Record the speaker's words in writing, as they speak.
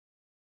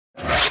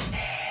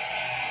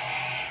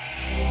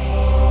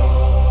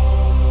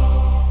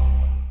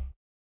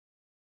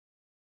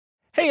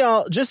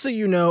y'all, just so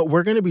you know,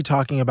 we're going to be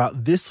talking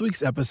about this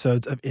week's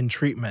episodes of In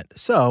Treatment,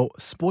 so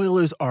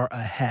spoilers are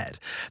ahead.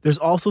 There's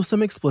also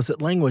some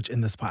explicit language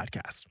in this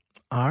podcast.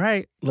 All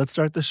right, let's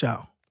start the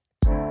show.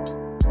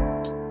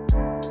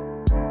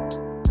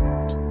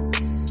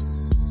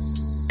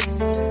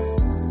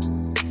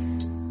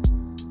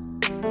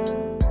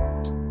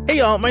 Hey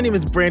y'all, my name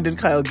is Brandon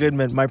Kyle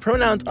Goodman. My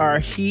pronouns are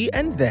he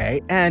and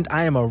they, and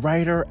I am a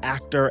writer,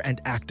 actor,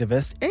 and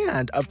activist,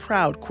 and a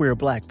proud queer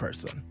Black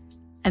person.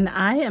 And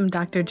I am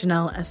Dr.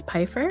 Janelle S.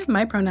 Pfeiffer.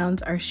 My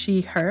pronouns are she,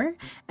 her,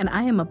 and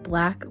I am a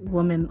Black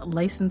woman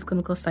licensed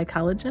clinical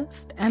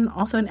psychologist and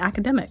also an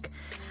academic.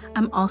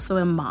 I'm also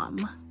a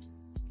mom.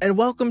 And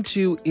welcome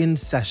to In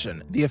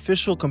Session, the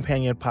official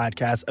companion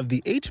podcast of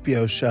the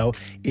HBO show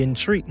In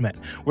Treatment,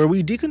 where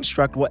we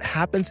deconstruct what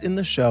happens in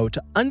the show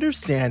to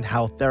understand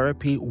how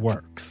therapy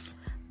works.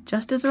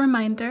 Just as a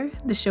reminder,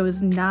 the show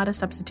is not a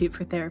substitute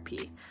for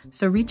therapy,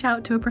 so reach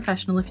out to a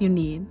professional if you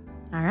need.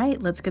 All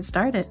right, let's get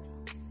started.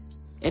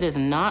 It is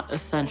not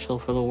essential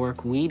for the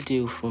work we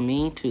do for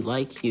me to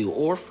like you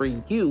or for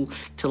you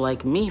to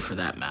like me, for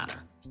that matter.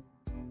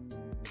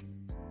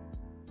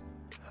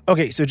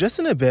 Okay, so just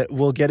in a bit,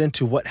 we'll get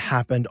into what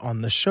happened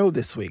on the show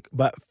this week.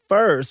 But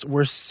first,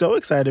 we're so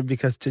excited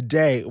because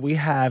today we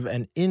have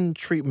an In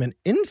Treatment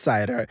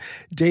insider,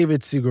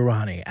 David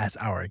Tsigurani, as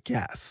our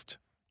guest.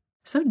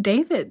 So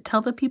David,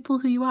 tell the people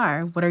who you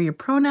are. What are your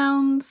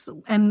pronouns?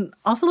 And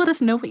also let us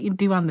know what you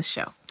do on the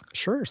show.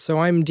 Sure. So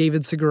I'm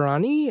David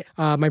Tsigurani.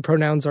 My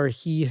pronouns are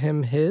he,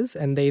 him, his,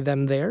 and they,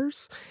 them,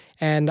 theirs.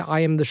 And I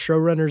am the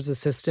showrunner's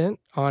assistant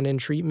on In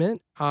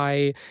Treatment.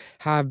 I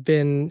have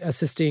been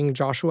assisting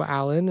Joshua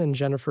Allen and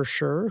Jennifer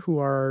Schur, who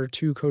are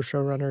two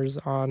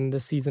co-showrunners on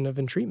this season of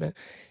In Treatment.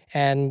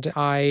 And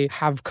I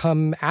have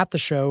come at the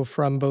show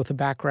from both a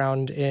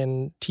background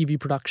in TV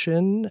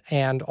production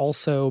and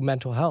also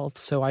mental health.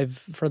 So I've,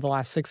 for the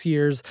last 6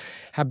 years,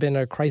 have been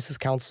a crisis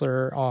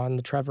counselor on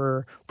the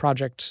Trevor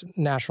Project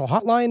National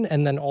Hotline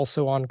and then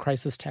also on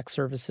crisis tech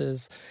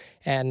services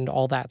and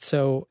all that.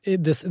 So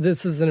this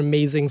is an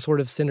amazing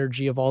sort of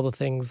synergy of all the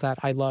things that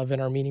I love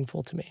and are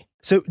meaningful to me.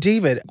 So,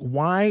 David,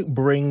 why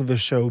bring the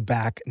show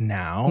back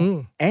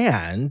now?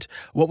 And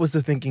what was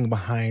the thinking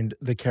behind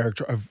the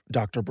character of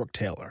Dr. Brooke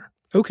Taylor?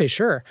 Okay,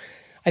 sure.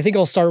 I think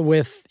I'll start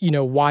with,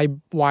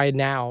 why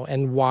now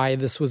and why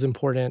this was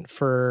important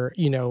for,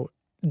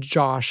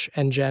 Josh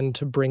and Jen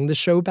to bring the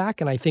show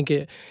back. And I think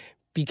it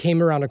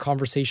became around a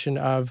conversation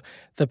of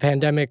the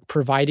pandemic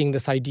providing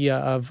this idea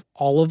of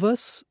all of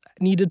us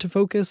needed to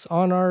focus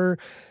on our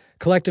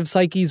collective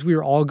psyches. We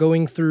were all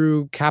going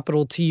through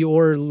capital T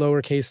or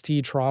lowercase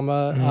t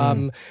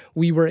trauma.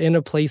 We were in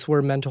a place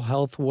where mental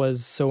health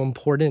was so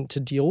important to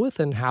deal with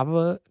and have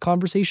a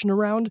conversation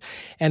around.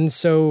 And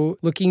so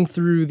looking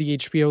through the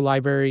HBO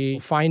library,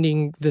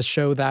 finding this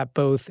show that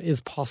both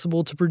is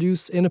possible to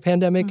produce in a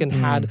pandemic and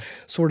had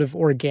sort of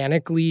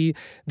organically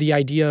the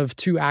idea of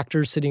two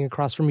actors sitting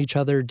across from each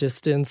other,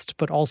 distanced,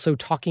 but also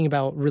talking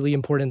about really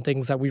important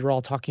things that we were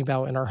all talking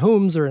about in our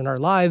homes or in our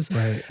lives,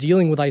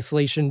 dealing with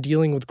isolation,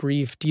 dealing with grief,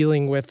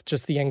 dealing with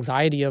just the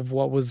anxiety of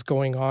what was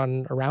going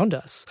on around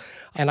us.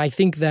 And I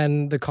think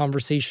then the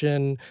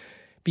conversation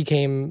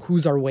became,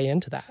 who's our way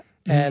into that?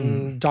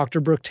 And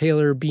Dr. Brooke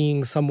Taylor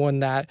being someone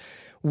that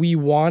we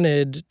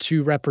wanted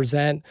to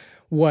represent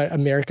what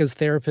America's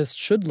therapist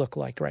should look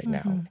like right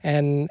now.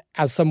 And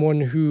as someone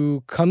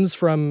who comes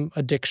from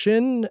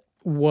addiction,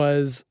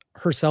 was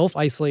herself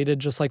isolated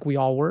just like we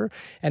all were.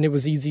 And it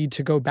was easy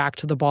to go back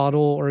to the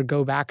bottle or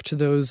go back to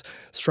those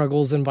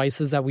struggles and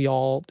vices that we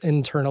all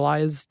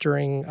internalized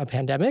during a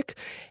pandemic.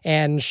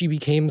 And she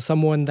became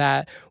someone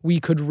that we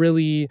could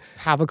really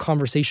have a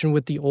conversation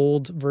with the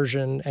old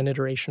version and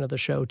iteration of the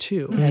show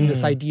too. And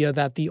this idea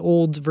that the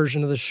old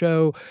version of the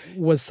show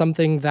was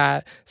something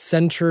that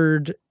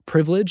centered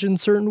privilege in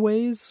certain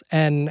ways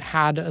and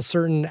had a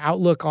certain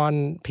outlook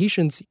on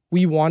patients.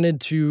 We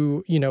wanted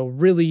to,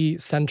 really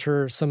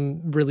center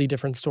some really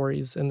different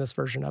stories in this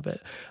version of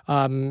it.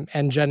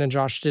 And Jen and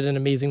Josh did an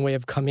amazing way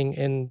of coming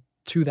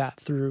into that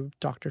through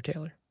Dr.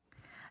 Taylor.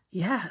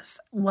 Yes.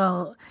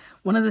 Well,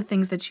 one of the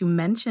things that you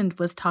mentioned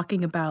was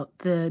talking about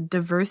the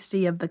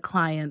diversity of the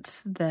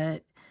clients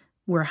that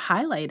were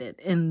highlighted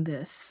in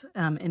this,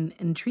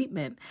 in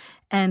treatment.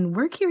 And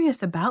we're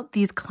curious about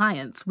these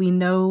clients. We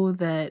know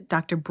that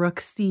Dr.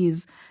 Brooke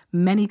sees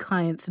many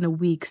clients in a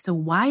week. So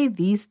why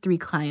these three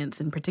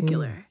clients in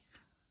particular?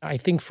 I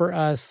think for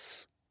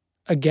us,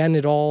 again,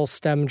 it all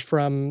stemmed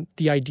from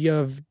the idea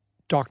of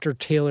Dr.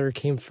 Taylor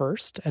came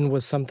first and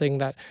was something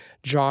that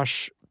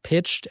Josh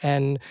pitched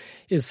and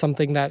is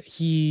something that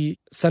he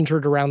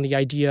centered around the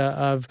idea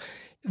of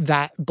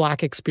that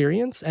Black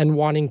experience and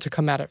wanting to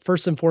come at it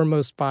first and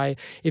foremost by,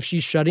 if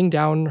she's shutting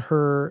down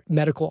her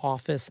medical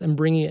office and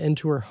bringing it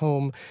into her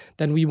home,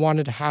 then we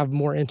wanted to have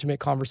more intimate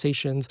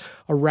conversations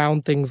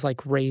around things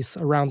like race,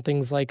 around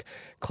things like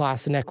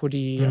class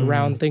inequity,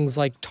 around things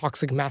like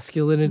toxic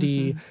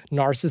masculinity,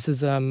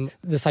 narcissism,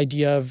 this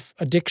idea of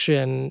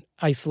addiction,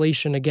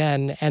 isolation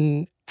again,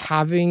 and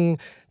having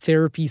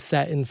therapy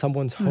set in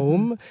someone's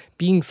home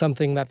being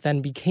something that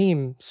then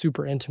became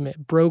super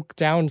intimate, broke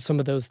down some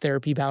of those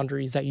therapy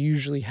boundaries that you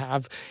usually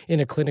have in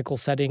a clinical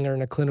setting or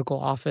in a clinical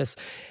office.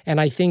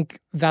 And I think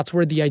that's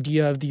where the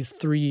idea of these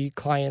 3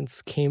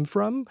 clients came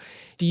from.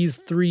 These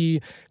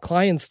 3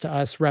 clients to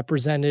us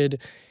represented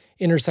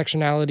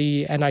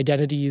intersectionality and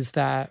identities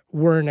that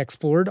weren't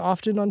explored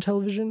often on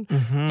television.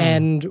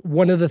 And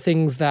one of the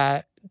things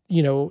that,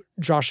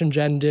 Josh and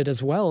Jen did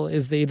as well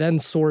is they then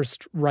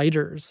sourced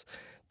writers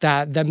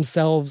that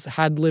themselves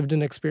had lived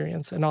an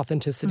experience and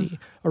authenticity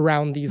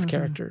around these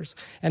characters.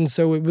 And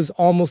so it was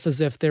almost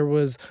as if there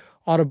was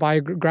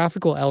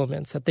autobiographical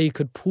elements that they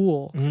could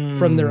pull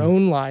from their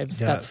own lives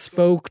that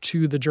spoke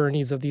to the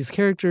journeys of these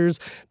characters,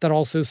 that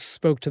also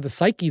spoke to the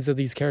psyches of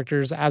these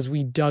characters as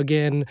we dug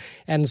in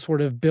and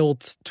sort of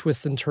built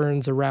twists and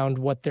turns around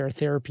what their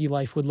therapy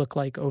life would look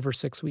like over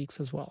 6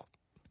 weeks as well.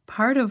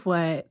 Part of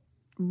what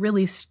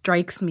really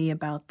strikes me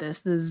about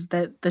this is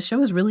that the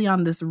show is really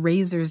on this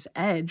razor's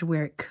edge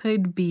where it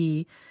could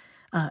be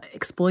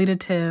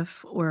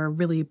exploitative or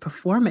really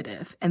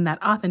performative. And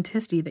that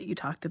authenticity that you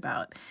talked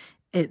about,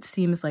 it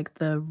seems like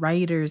the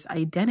writers'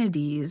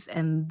 identities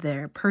and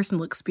their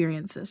personal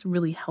experiences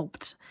really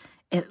helped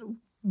it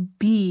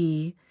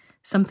be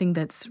something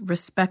that's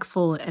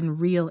respectful and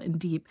real and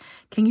deep.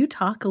 Can you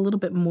talk a little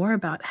bit more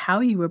about how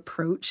you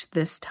approach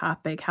this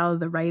topic, how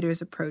the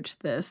writers approach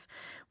this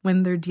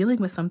when they're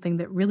dealing with something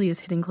that really is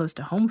hitting close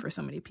to home for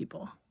so many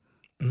people?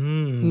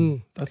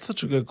 That's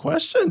such a good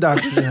question,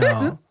 Dr.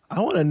 Janelle. I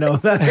want to know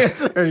that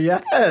answer.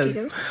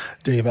 Yes.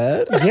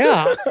 David?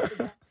 Yeah.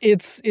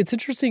 It's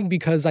interesting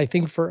because I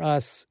think for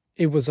us,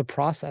 it was a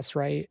process,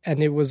 right?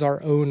 And it was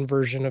our own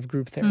version of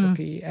group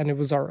therapy. And it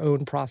was our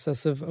own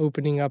process of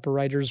opening up a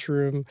writer's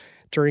room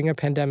during a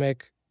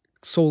pandemic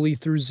solely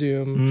through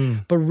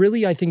Zoom. But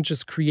really, I think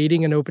just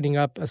creating and opening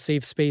up a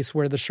safe space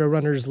where the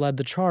showrunners led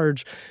the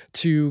charge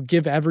to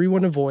give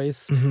everyone a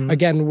voice.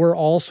 Again, we're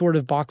all sort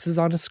of boxes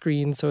on a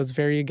screen, so it's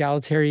very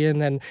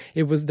egalitarian, and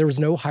there was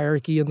no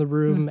hierarchy in the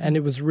room. And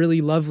it was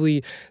really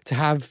lovely to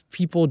have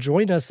people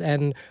join us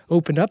and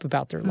open up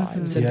about their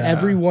lives. And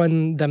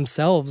everyone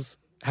themselves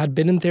had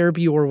been in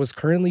therapy or was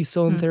currently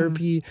still in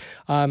therapy.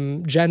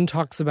 Jen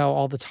talks about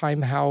all the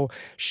time how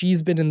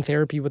she's been in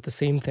therapy with the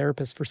same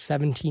therapist for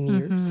 17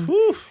 years.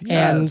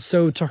 And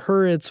so to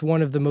her, it's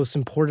one of the most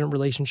important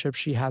relationships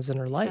she has in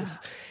her life.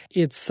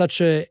 It's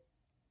such a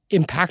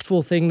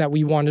impactful thing that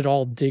we wanted to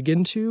all dig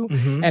into,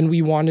 and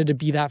we wanted to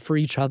be that for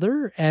each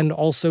other, and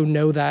also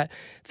know that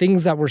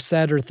things that were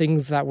said or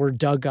things that were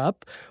dug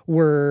up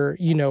were,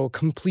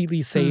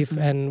 completely safe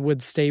and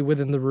would stay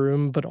within the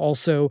room. But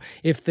also,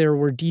 if there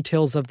were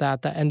details of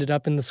that ended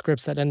up in the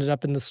scripts, that ended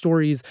up in the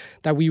stories,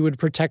 that we would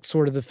protect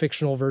sort of the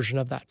fictional version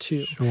of that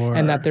too.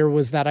 And that there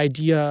was that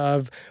idea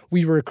of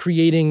we were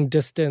creating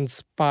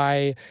distance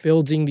by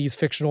building these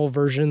fictional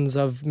versions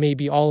of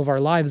maybe all of our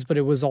lives, but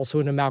it was also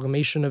an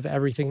amalgamation of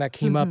everything that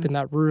came up in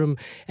that room,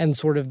 and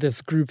sort of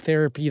this group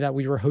therapy that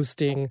we were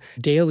hosting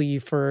daily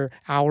for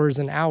hours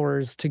and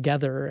hours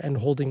together and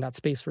holding that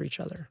space for each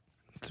other.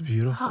 It's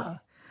beautiful.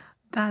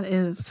 That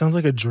is. It sounds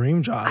like a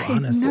dream job,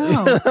 honestly.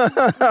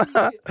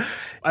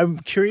 I'm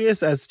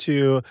curious as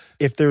to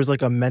if there's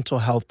like a mental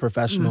health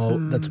professional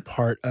that's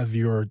part of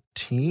your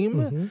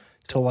team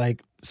to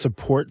like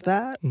support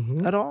that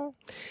at all?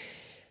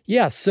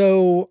 Yeah,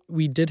 so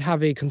we did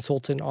have a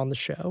consultant on the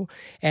show,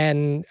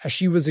 and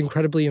she was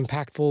incredibly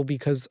impactful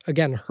because,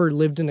 again, her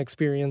lived-in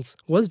experience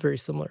was very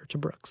similar to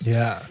Brooke's.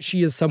 Yeah.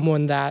 She is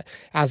someone that,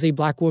 as a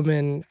Black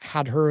woman,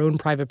 had her own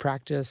private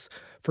practice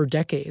for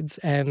decades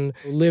and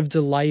lived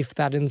a life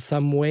that in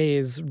some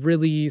ways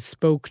really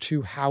spoke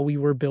to how we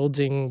were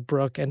building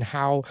Brooke and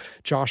how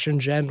Josh and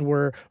Jen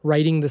were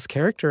writing this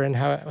character and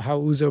how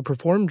Uzo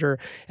performed her.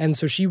 And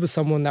so she was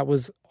someone that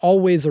was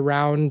always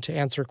around to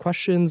answer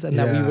questions and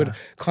that we would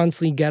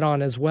constantly get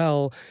on as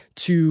well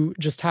to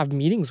just have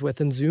meetings with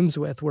and Zooms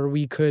with, where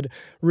we could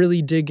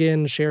really dig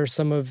in, share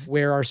some of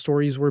where our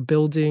stories were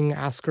building,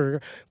 ask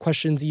her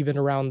questions even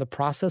around the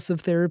process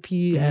of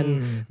therapy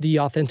and the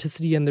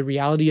authenticity and the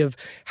reality of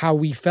how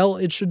we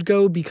felt it should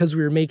go because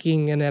we were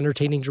making an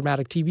entertaining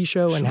dramatic TV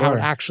show and how it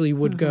actually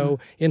would go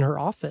in her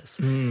office.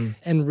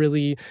 And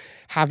really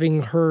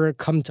having her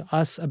come to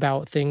us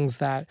about things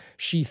that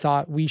she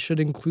thought we should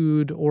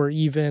include, or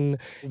even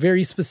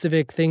very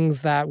specific things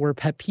that were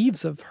pet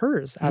peeves of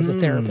hers as a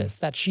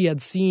therapist that she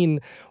had seen,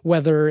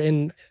 whether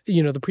in,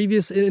 the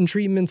previous in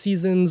treatment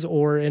seasons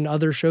or in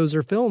other shows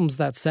or films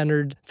that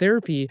centered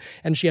therapy.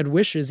 And she had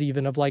wishes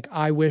even of like,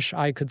 I wish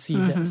I could see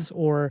this,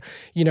 or,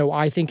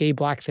 I think a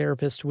Black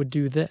therapist would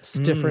do this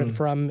different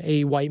from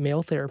a white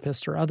male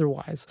therapist or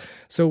otherwise.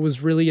 So it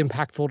was really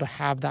impactful to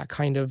have that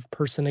kind of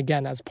person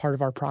again as part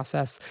of our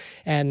process,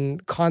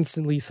 and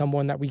constantly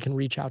someone that we can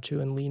reach out to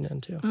and lean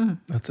into.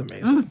 That's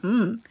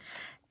amazing.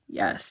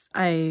 Yes,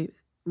 I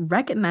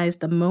recognize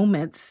the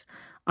moments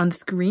on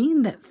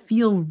screen that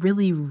feel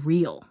really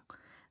real.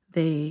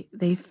 They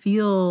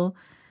feel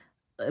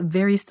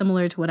very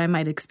similar to what I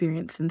might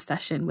experience in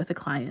session with a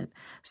client.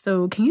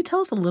 So can you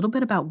tell us a little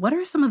bit about what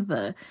are some of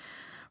the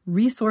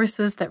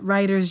resources that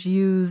writers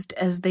used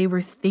as they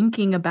were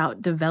thinking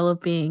about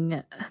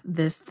developing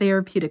this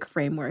therapeutic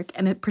framework,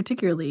 and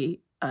particularly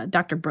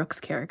Dr. Brooks'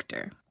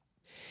 character.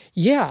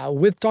 Yeah,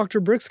 with Dr.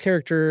 Brooks'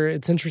 character,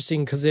 it's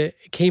interesting because it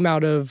came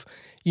out of,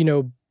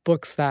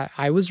 books that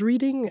I was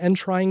reading and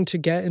trying to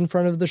get in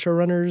front of the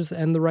showrunners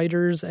and the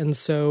writers. And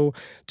so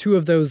two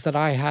of those that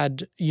I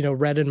had,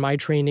 read in my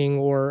training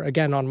or,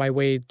 again, on my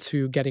way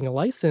to getting a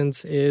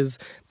license is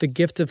The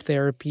Gift of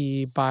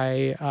Therapy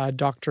by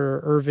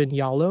Dr. Irvin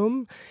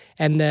Yalom.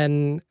 And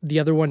then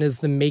the other one is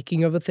The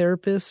Making of a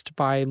Therapist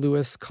by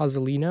Louis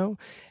Cozolino.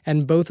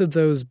 And both of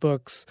those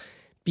books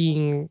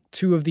being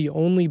two of the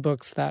only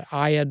books that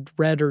I had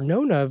read or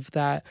known of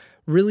that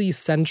really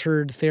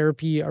centered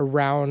therapy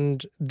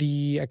around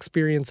the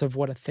experience of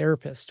what a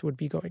therapist would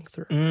be going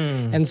through.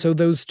 And so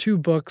those two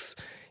books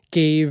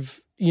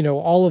gave,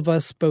 all of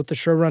us, both the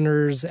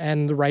showrunners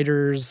and the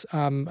writers,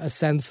 a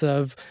sense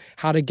of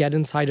how to get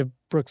inside of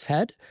Brooks'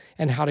 head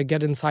and how to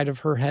get inside of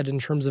her head in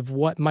terms of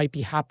what might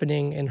be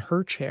happening in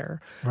her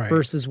chair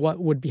versus what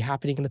would be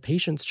happening in the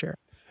patient's chair.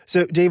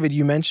 So, David,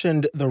 you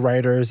mentioned the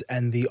writers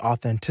and the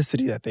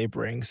authenticity that they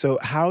bring. So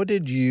how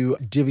did you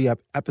divvy up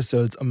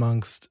episodes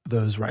amongst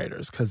those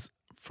writers? Because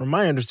from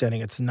my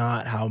understanding, it's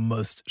not how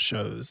most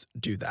shows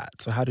do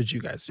that. So how did you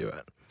guys do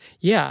it?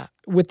 Yeah.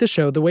 With the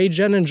show, the way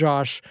Jen and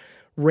Josh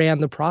ran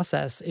the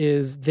process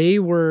is they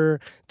were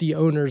the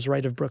owners,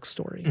 right, of Brooks'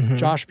 story.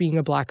 Josh being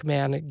a Black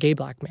man, gay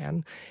Black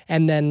man,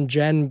 and then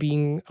Jen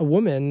being a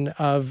woman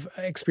of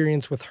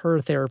experience with her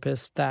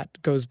therapist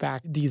that goes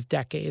back these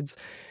decades.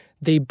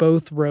 They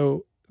both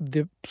wrote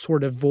the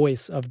sort of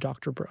voice of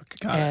Dr. Brooke.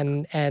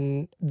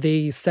 And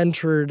they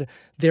centered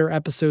their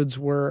episodes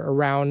were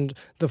around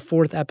the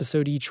fourth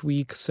episode each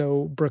week.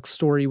 So Brooke's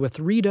story with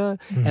Rita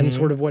and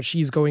sort of what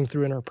she's going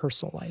through in her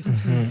personal life.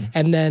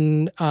 And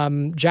then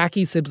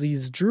Jackie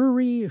Sibley's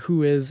Drury,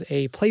 who is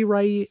a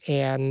playwright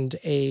and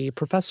a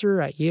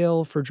professor at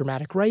Yale for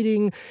dramatic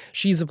writing.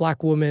 She's a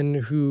Black woman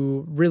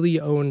who really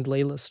owned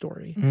Layla's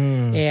story.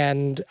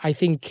 And I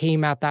think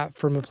came at that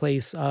from a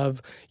place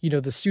of,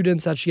 the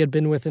students that she had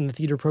been with in the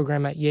theater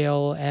program at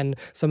Yale and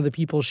some of the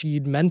people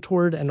she'd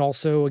mentored, and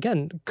also,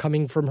 again,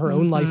 coming from her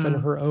own life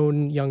and her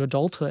own young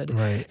adulthood,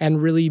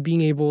 and really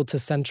being able to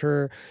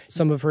center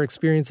some of her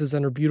experiences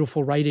and her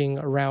beautiful writing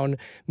around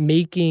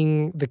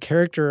making the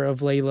character of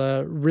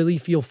Layla really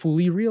feel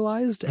fully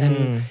realized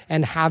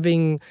and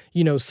having,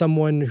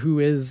 someone who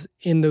is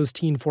in those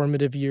teen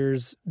formative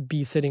years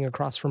be sitting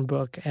across from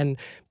Brooke and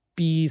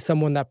be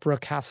someone that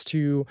Brooke has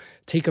to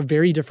take a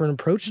very different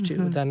approach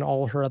to than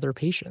all her other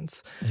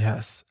patients.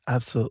 Yes,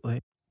 absolutely.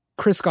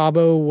 Chris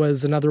Gabo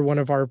was another one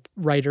of our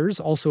writers,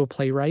 also a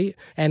playwright.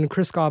 And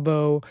Chris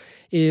Gabo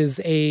is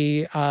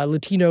a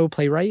Latino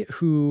playwright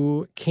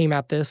who came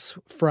at this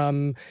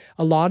from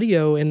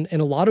Eladio in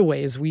a lot of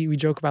ways. We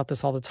joke about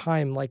this all the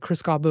time. Like,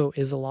 Chris Gabo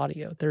is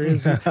Eladio.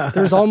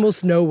 There's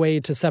almost no way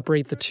to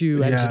separate the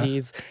two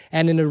entities.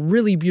 And in a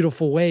really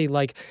beautiful way,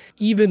 like,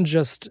 even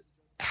just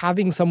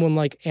having someone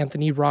like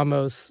Anthony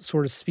Ramos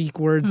sort of speak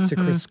words to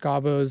Chris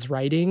Gabo's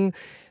writing,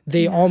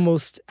 they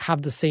almost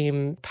have the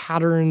same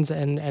patterns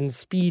and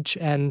speech.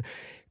 And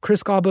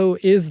Chris Gabo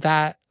is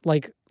that,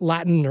 like,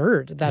 Latin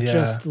nerd that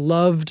just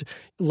loved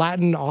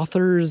Latin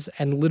authors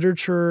and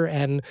literature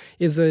and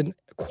is a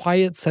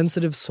quiet,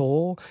 sensitive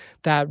soul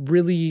that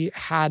really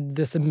had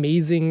this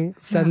amazing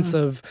sense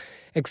of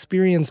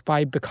experience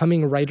by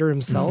becoming a writer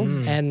himself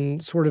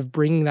and sort of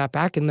bringing that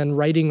back. And then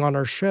writing on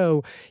our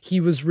show,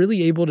 he was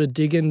really able to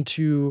dig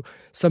into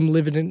some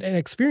lived an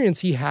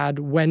experience he had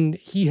when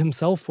he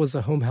himself was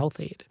a home health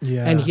aide.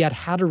 And he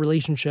had a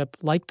relationship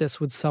like this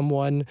with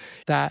someone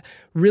that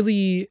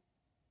really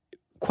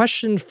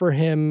questioned for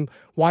him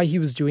why he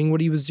was doing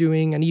what he was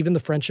doing, and even the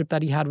friendship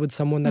that he had with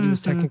someone that he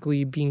was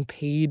technically being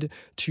paid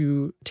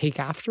to take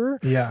after.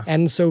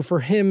 And so for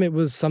him, it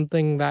was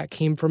something that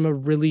came from a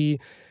really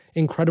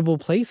incredible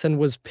place and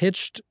was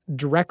pitched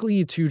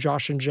directly to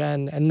Josh and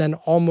Jen, and then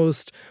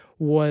almost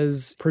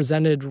was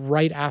presented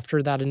right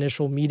after that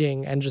initial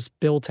meeting and just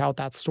built out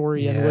that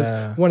story. And it was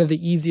one of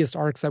the easiest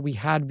arcs that we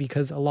had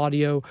because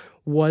Eladio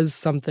was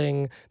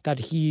something that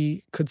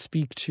he could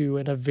speak to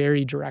in a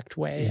very direct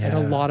way. And a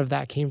lot of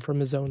that came from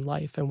his own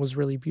life and was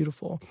really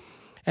beautiful.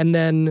 And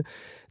then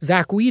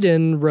Zach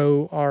Whedon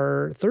wrote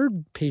our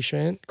third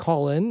patient,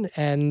 Colin,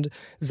 and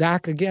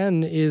Zach,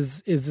 again,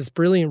 is this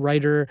brilliant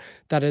writer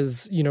that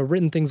has,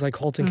 written things like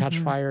Halt and Catch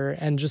Fire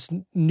and just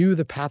knew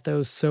the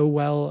pathos so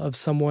well of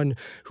someone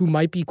who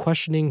might be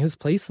questioning his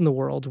place in the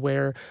world,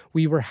 where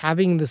we were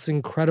having this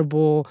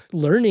incredible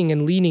learning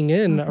and leaning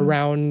in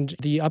around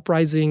the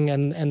uprising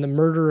and the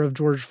murder of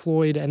George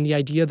Floyd, and the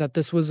idea that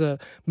this was a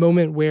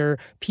moment where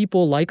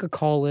people like a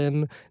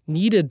Colin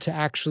needed to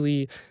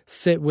actually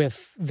sit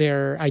with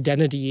their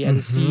identity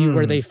and see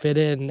where they fit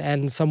in.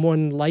 And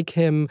someone like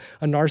him,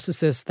 a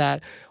narcissist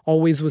that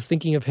always was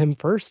thinking of him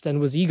first and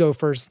was ego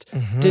first,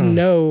 didn't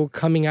know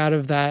coming out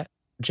of that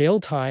jail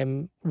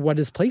time what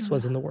his place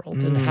was in the world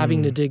and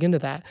having to dig into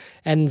that.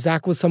 And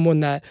Zach was someone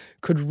that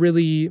could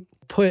really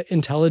put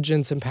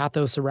intelligence and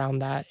pathos around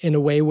that in a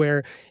way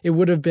where it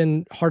would have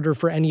been harder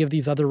for any of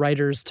these other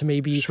writers to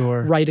maybe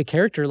write a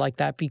character like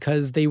that,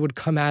 because they would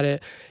come at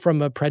it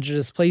from a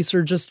prejudiced place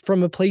or just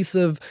from a place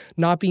of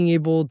not being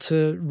able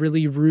to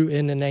really root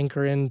in and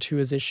anchor into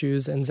his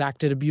issues. And Zach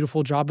did a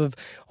beautiful job of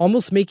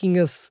almost making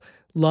us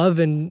love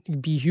and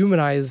be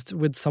humanized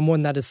with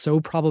someone that is so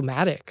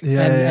problematic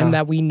and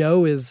that we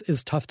know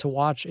is tough to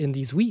watch in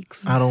these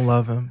weeks. I don't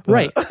love him.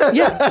 Right.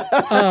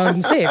 Yeah.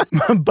 Same.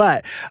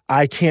 But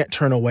I can't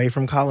turn away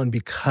from Colin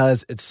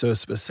because it's so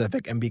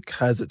specific and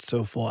because it's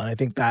so full. And I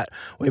think that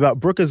way about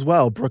Brooke as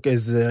well. Brooke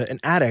is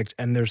an addict,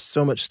 and there's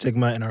so much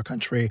stigma in our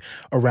country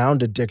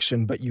around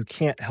addiction, but you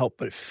can't help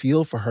but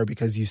feel for her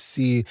because you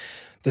see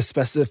the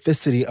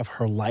specificity of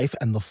her life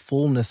and the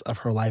fullness of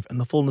her life and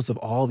the fullness of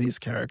all these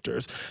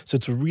characters. So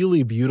it's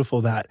really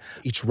beautiful that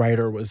each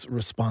writer was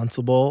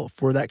responsible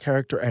for that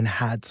character and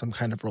had some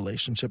kind of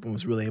relationship and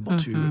was really able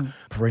to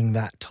bring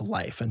that to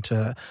life and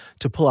to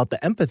pull out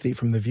the empathy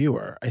from the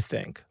viewer, I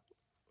think.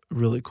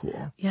 Really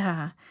cool.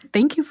 Yeah.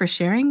 Thank you for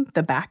sharing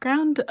the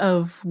background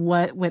of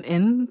what went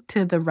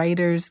into the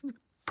writer's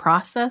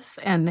process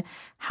and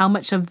how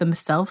much of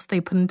themselves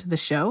they put into the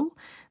show.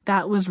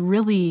 That was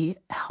really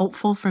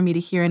helpful for me to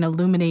hear and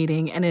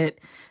illuminating, and it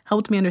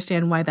helped me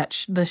understand why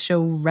the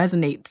show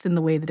resonates in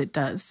the way that it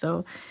does.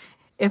 So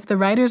if the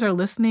writers are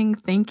listening,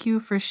 thank you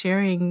for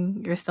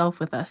sharing yourself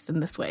with us in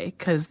this way,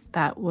 because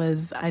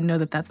I know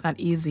that that's not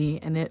easy,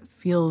 and it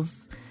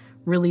feels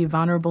really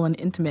vulnerable and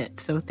intimate.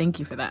 So thank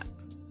you for that.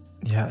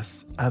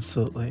 Yes,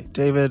 absolutely.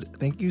 David,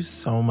 thank you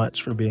so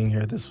much for being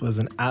here. This was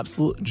an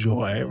absolute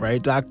joy,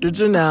 right? Dr.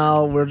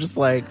 Janelle, we're just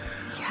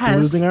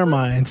losing our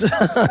minds.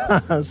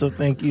 So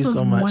thank you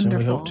so much. Wonderful. And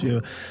we hope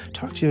to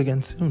talk to you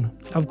again soon.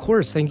 Of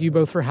course. Thank you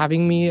both for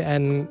having me.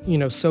 And,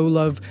 so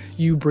love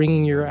you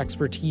bringing your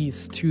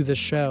expertise to the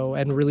show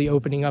and really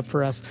opening up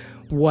for us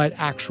what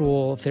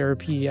actual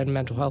therapy and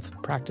mental health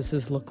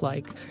practices look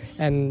like.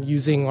 And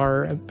using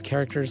our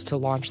characters to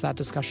launch that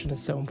discussion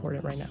is so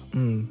important right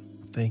now.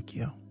 Thank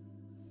you.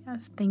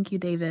 Yes, thank you,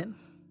 David.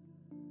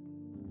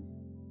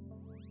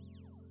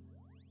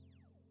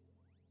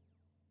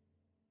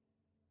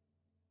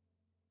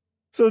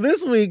 So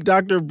this week,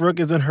 Dr. Brooke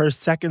is in her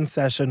second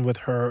session with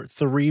her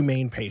 3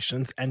 main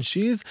patients, and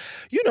she's,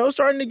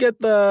 starting to get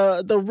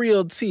the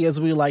real tea, as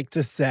we like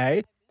to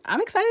say. I'm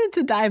excited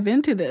to dive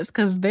into this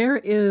because there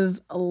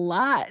is a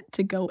lot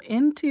to go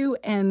into,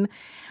 and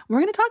we're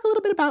going to talk a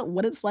little bit about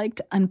what it's like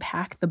to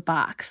unpack the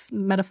box,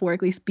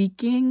 metaphorically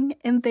speaking,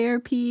 in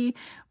therapy,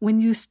 when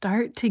you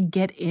start to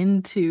get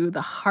into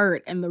the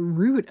heart and the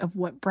root of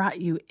what brought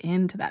you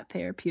into that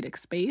therapeutic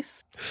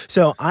space.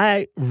 So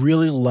I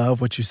really love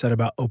what you said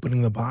about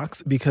opening the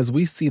box, because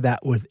we see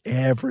that with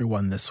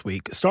everyone this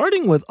week,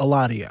 starting with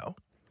Eladio.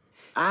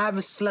 I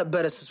haven't slept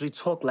better since we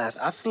talked last.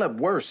 I slept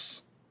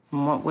worse.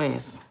 In what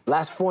ways?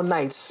 Last 4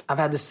 nights, I've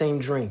had the same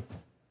dream.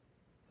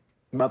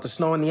 About the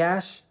snow and the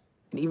ash.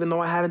 And even though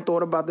I haven't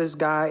thought about this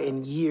guy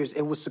in years,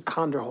 it was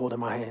Sikander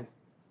holding my hand.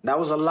 That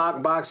was a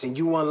locked box and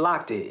you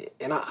unlocked it.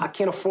 And I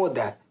can't afford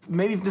that.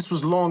 Maybe if this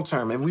was long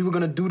term, if we were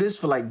gonna do this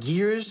for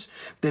years,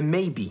 then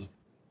maybe.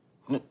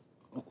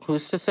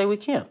 Who's to say we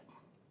can't?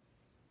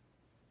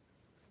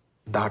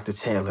 Dr.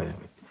 Taylor,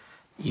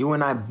 you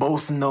and I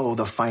both know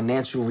the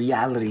financial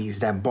realities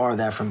that bar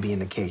that from being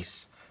the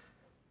case.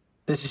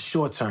 This is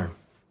short term.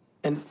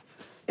 And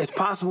it's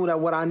possible that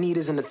what I need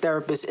isn't a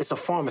therapist, it's a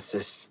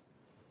pharmacist.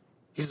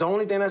 He's the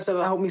only thing that's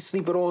gonna help me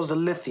sleep at all is the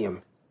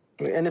lithium.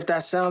 And if that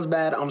sounds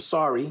bad, I'm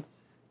sorry,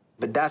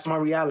 but that's my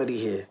reality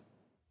here.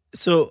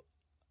 So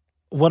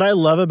what I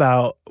love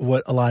about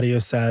what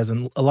Eladio says,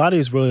 and Eladio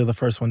is really the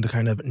first one to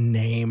kind of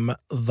name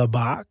the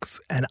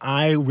box, and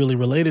I really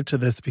related to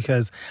this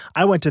because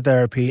I went to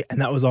therapy and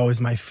that was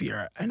always my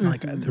fear. And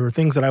there were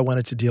things that I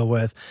wanted to deal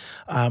with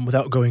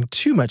without going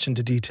too much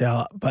into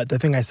detail. But the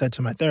thing I said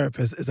to my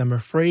therapist is I'm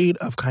afraid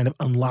of kind of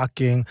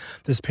unlocking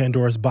this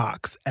Pandora's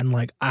box, and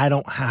I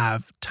don't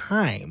have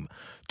time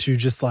to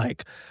just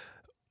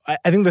I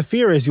think the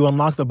fear is you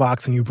unlock the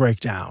box and you break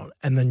down,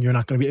 and then you're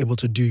not going to be able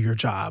to do your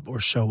job or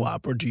show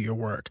up or do your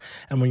work.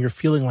 And when you're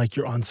feeling like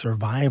you're on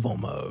survival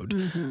mode,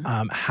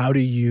 how do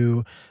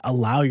you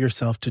allow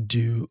yourself to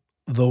do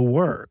the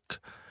work?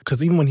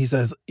 Because even when he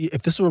says,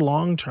 if this were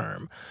long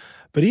term,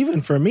 but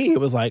even for me, it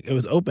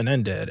was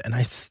open-ended. And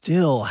I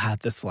still had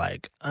this I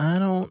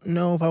don't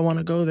know if I want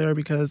to go there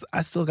because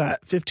I still got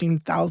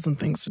 15,000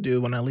 things to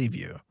do when I leave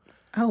you.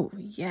 Oh,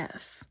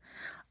 yes.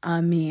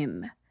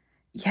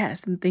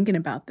 Yes, and thinking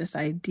about this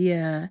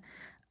idea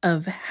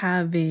of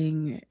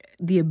having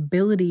the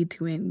ability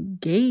to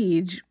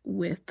engage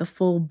with the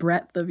full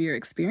breadth of your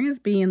experience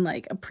being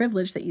a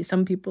privilege that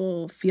some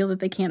people feel that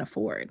they can't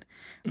afford,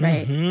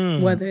 right?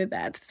 Whether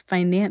that's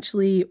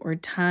financially or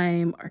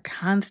time or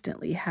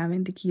constantly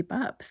having to keep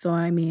up. So,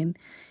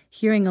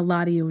 hearing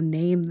Eladio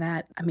name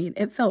that,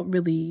 it felt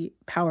really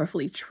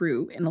powerfully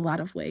true in a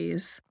lot of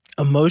ways.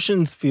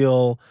 Emotions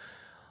feel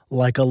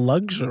like a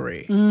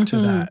luxury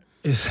to that.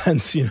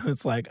 since,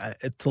 it's like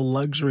it's a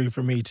luxury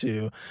for me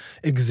to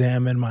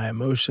examine my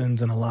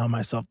emotions and allow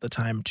myself the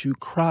time to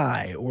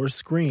cry or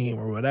scream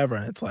or whatever.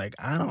 And it's like,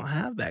 I don't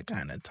have that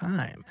kind of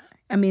time.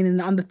 I mean,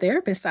 and on the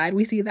therapist side,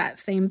 we see that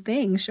same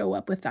thing show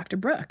up with Dr.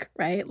 Brooke,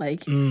 right?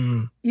 Like,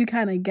 you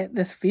kind of get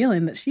this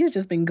feeling that she's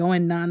just been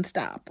going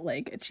nonstop,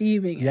 like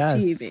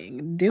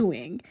achieving,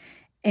 doing.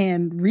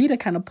 And Rita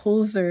kind of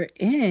pulls her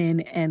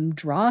in and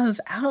draws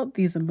out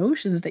these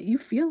emotions that you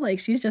feel like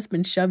she's just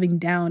been shoving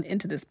down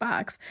into this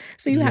box.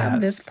 So you have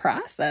this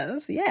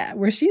process,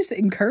 where she's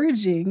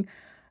encouraging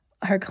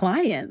her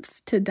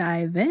clients to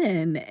dive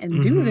in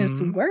and do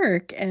this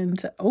work and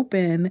to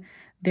open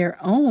their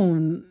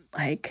own,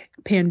 like,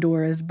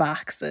 Pandora's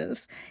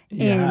boxes.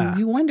 And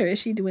you wonder, is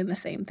she doing the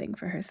same thing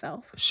for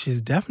herself?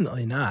 She's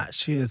definitely not.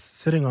 She is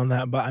sitting on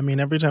that. But I mean,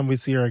 every time we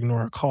see her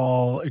ignore a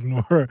call,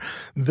 ignore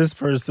this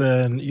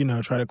person,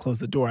 try to close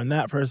the door on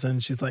that person,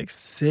 she's like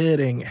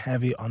sitting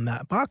heavy on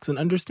that box. And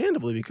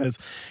understandably, because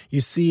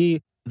you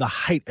see the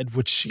height at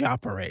which she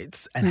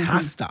operates and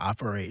has to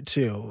operate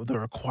too, the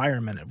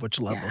requirement at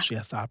which level she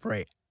has to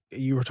operate.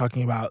 You were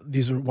talking about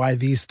why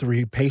these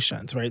 3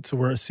 patients, right? So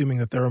we're assuming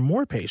that there are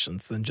more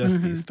patients than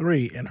just these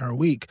 3 in her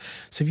week.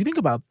 So if you think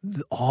about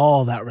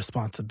all that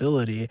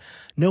responsibility,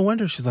 no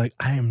wonder she's like,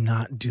 I am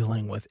not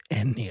dealing with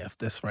any of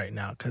this right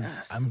now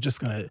because I'm just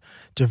going to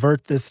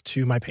divert this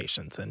to my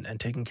patients and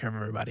taking care of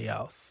everybody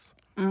else.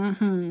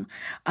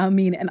 I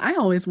mean, and I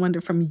always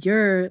wonder from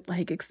your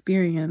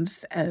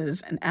experience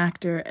as an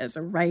actor, as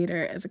a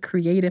writer, as a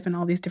creative and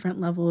all these different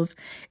levels,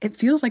 it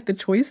feels like the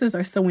choices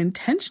are so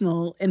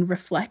intentional in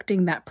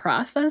reflecting that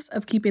process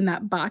of keeping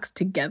that box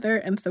together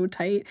and so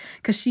tight,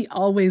 because she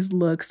always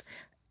looks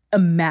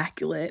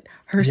immaculate.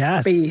 Her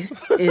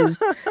space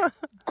is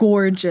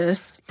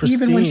gorgeous.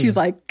 Pristine. Even when she's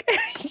like,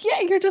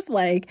 you're just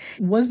like,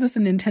 was this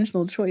an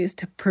intentional choice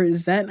to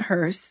present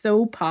her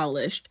so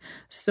polished,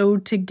 so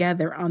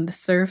together on the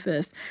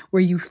surface,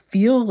 where you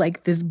feel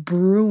like this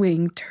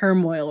brewing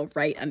turmoil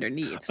right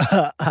underneath?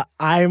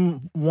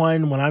 I'm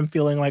one, when I'm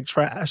feeling like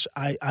trash,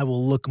 I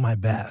will look my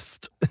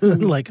best.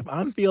 Like, if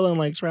I'm feeling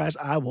like trash,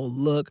 I will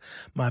look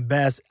my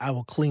best. I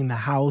will clean the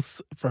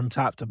house from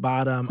top to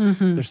bottom.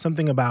 There's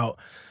something about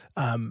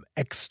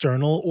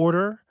external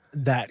order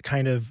that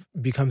kind of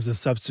becomes a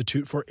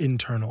substitute for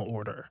internal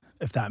order,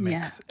 if that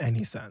makes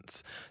any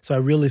sense. So I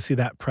really see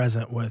that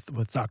present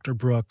with Dr.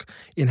 Brooke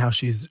in how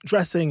she's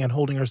dressing and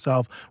holding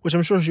herself, which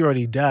I'm sure she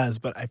already does,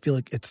 but I feel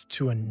like it's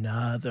to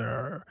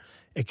another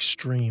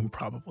extreme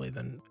probably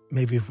than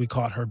maybe if we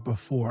caught her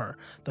before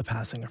the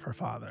passing of her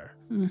father.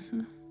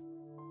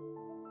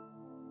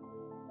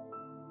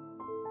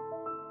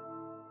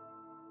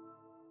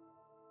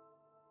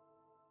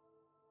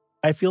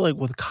 I feel like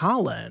with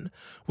Colin,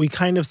 we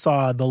kind of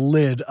saw the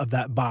lid of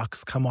that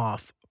box come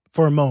off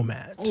for a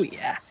moment. Oh,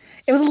 yeah.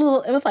 It was a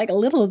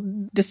little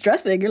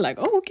distressing. You're like,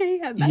 oh,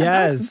 okay.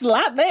 There's a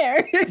lot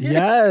there.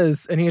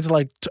 Yes. And he had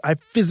to I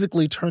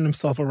physically turn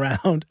himself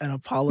around and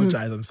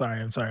apologize.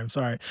 I'm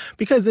sorry.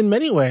 Because in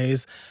many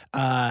ways,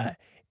 I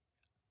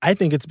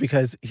think it's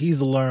because he's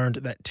learned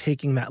that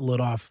taking that lid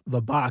off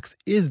the box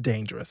is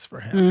dangerous for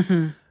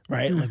him.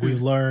 Right? Like,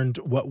 we've learned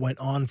what went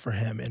on for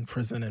him in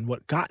prison and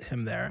what got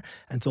him there.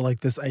 And so,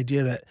 this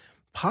idea that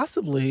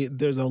possibly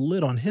there's a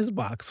lid on his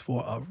box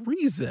for a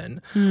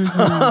reason.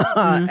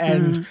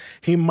 And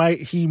he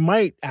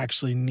might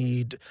actually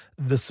need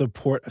the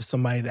support of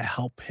somebody to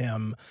help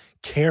him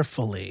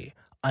carefully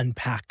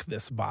unpack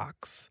this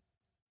box.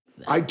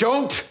 I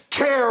don't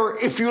care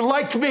if you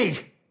like me.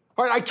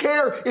 All right, I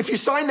care if you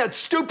sign that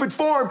stupid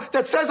form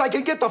that says I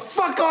can get the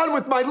fuck on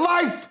with my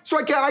life, so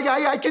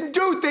I can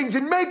do things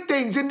and make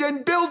things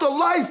and build a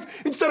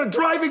life instead of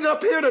driving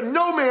up here to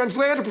no man's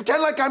land to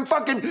pretend like I'm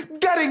fucking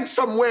getting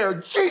somewhere.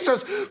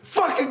 Jesus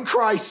fucking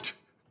Christ.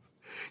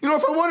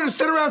 If I wanted to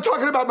sit around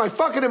talking about my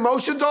fucking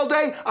emotions all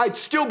day, I'd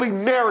still be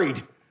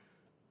married.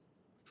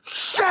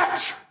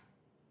 Shit!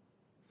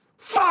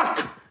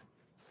 Fuck!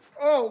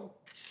 Oh,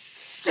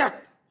 shit!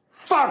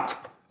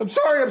 Fuck! I'm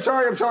sorry.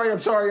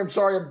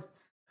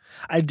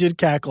 I did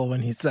cackle when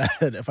he said,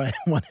 if I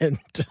wanted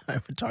to, I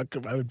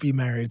would be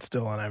married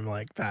still. And I'm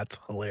like, that's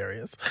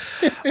hilarious.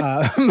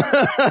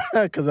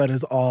 Because that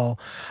is all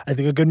I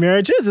think a good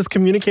marriage is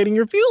communicating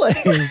your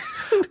feelings,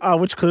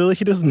 which clearly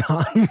he does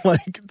not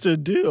like to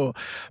do.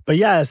 But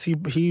yes,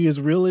 he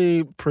is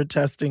really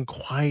protesting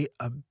quite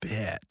a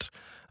bit,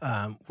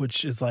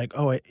 which is like,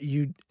 oh,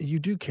 you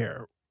do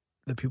care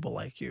that people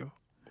like you.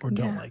 Or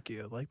don't like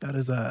you. That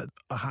is a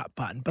hot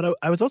button. But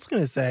I was also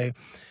going to say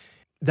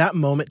that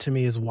moment to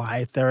me is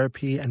why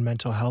therapy and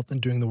mental health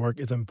and doing the work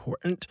is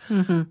important,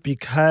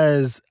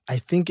 because I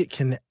think it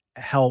can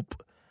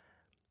help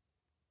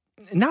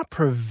not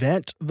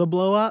prevent the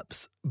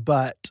blow-ups,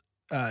 but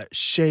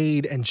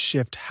shade and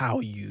shift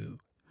how you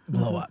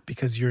blow up,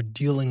 because you're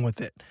dealing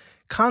with it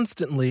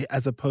constantly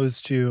as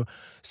opposed to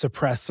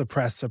suppress.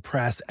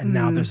 And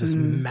now there's this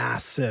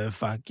massive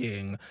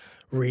fucking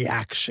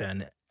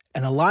reaction.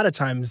 And a lot of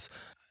times,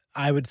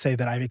 I would say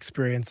that I've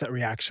experienced that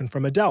reaction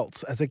from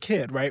adults as a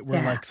kid, right?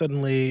 Where like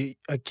suddenly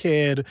a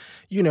kid,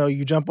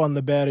 you jump on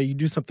the bed or you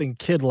do something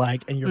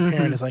kid-like and your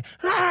parent is like,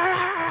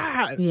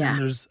 ah! Yeah.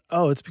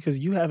 And it's because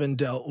you haven't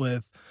dealt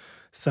with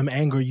some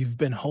anger you've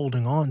been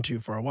holding on to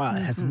for a while.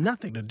 It has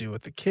nothing to do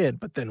with the kid,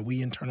 but then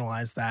we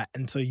internalize that.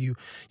 And so you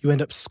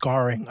end up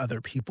scarring other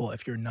people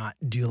if you're not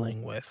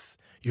dealing with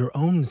your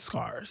own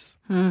scars.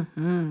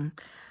 Mm-hmm.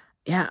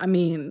 Yeah, I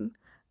mean,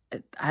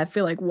 I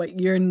feel like what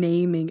you're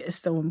naming is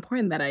so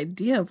important, that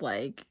idea of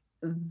like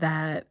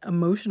that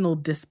emotional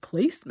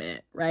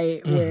displacement,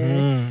 right?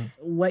 Where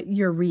what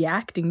you're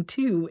reacting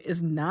to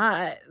is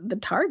not the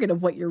target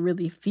of what you're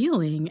really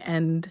feeling.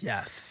 And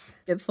yes,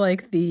 it's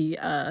like the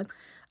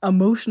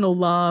emotional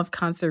law of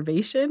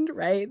conservation,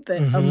 right?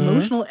 That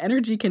emotional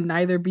energy can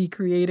neither be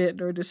created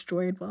nor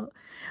destroyed.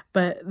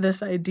 But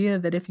this idea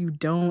that if you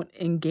don't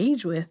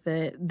engage with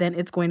it, then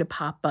it's going to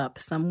pop up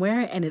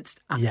somewhere, and it's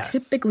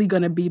typically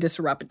going to be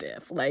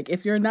disruptive. Like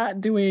if you're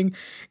not doing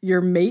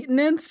your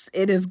maintenance,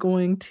 it is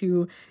going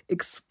to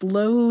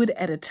explode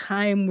at a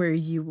time where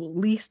you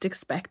least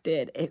expect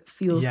it. It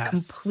feels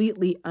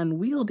completely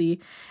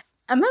unwieldy.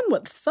 And then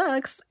what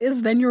sucks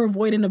is then you're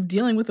avoidant of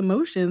dealing with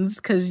emotions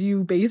because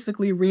you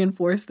basically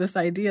reinforce this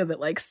idea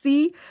that like,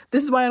 see,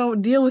 this is why I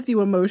don't deal with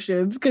you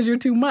emotions, because you're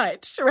too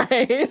much,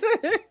 right?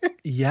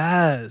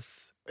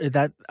 Yes.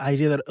 That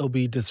idea that it'll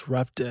be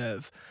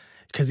disruptive.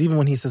 Because even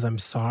when he says, I'm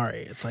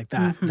sorry, it's like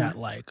that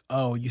like,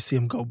 oh, you see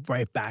him go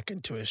right back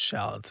into his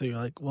shell. And so you're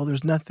like, well,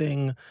 there's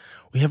nothing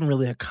we haven't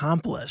really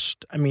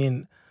accomplished. I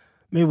mean,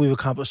 maybe we've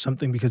accomplished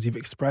something because you've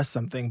expressed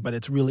something, but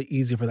it's really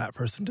easy for that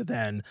person to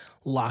then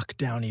lock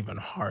down even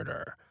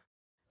harder.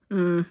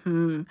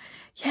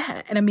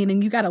 Yeah. And I mean,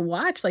 and you got to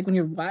watch, like when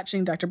you're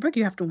watching Dr. Brooke,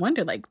 you have to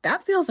wonder, like,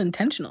 that feels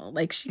intentional.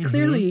 Like she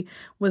clearly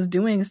was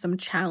doing some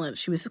challenge.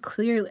 She was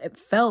it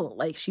felt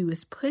like she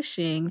was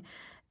pushing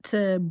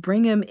to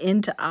bring him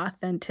into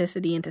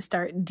authenticity and to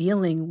start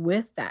dealing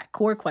with that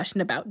core question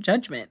about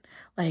judgment.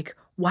 Like,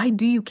 why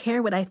do you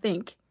care what I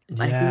think?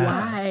 Like,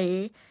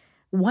 why?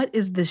 What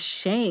is the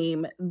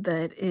shame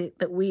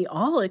that we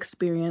all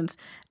experience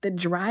that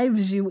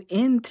drives you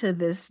into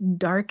this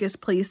darkest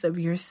place of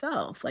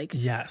yourself? Like,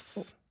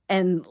 yes.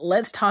 And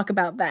let's talk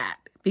about that,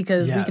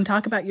 because we can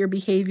talk about your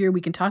behavior, we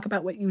can talk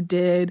about what you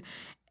did,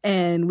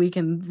 and we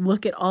can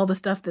look at all the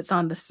stuff that's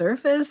on the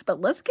surface,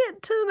 but let's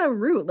get to the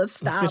root.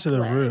 Let's get to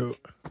the root.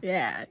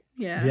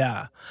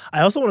 Yeah.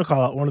 I also want to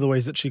call out one of the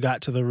ways that she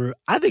got to the root.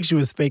 I think she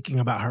was faking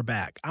about her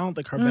back. I don't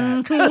think her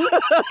back.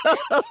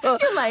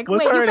 You're like,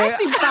 wait, your back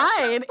seemed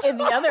fine in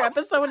the other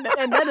episode,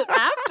 and then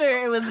after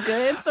it was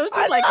good. So it's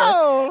just like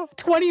a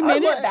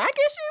 20-minute back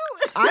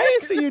issue. I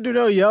didn't see you do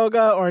no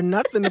yoga or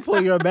nothing to pull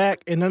your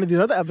back in none of these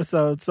other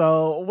episodes.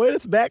 So where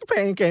does back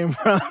pain came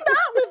from?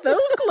 Not with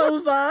those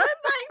clothes on.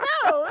 Like,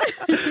 no.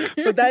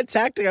 But that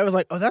tactic, I was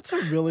like, oh, that's a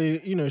really,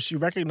 she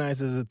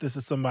recognizes that this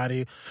is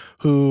somebody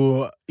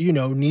who,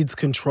 needs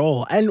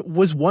control and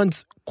was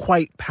once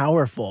quite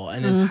powerful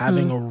and is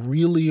having a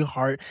really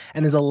hard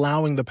and is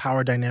allowing the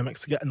power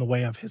dynamics to get in the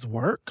way of his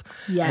work.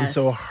 Yes. And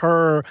so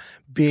her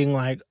being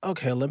like,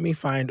 okay, let me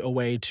find a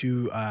way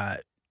to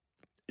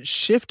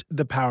shift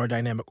the power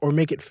dynamic or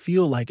make it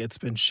feel like it's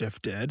been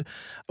shifted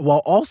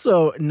while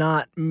also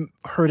not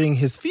hurting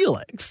his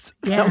feelings.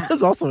 Yeah. That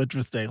was also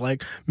interesting.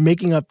 Like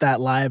making up that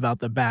lie about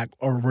the back,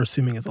 or we're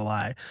assuming it's a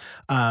lie,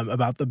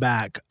 about the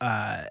back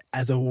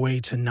as a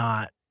way to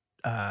not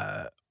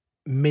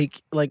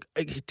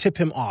tip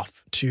him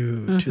off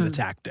to the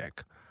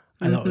tactic.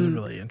 I thought it was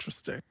really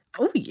interesting.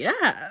 Oh,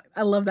 yeah.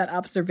 I love that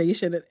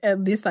observation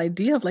and this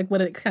idea of like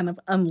what it kind of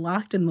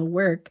unlocked in the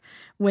work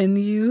when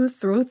you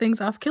throw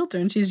things off kilter.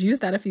 And she's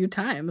used that a few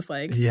times.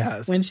 Like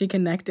when she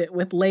connected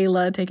with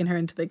Layla, taking her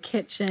into the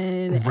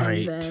kitchen.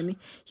 Right. And then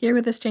here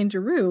with this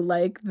changeroo,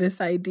 like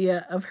this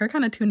idea of her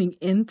kind of tuning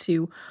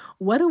into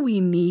what do we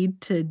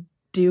need to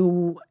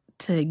do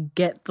to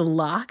get the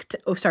lock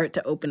to start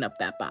to open up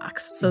that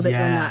box so that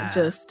we're not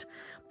just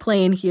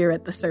playing here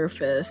at the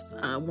surface.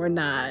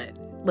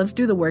 Let's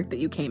do the work that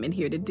you came in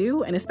here to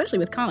do. And especially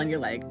with Colin, you're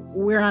like,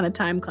 we're on a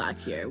time clock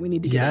here. We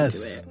need to get into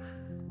it.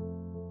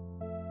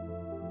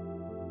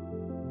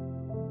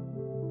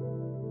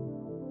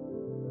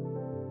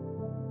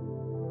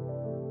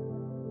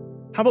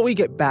 How about we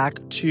get back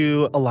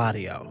to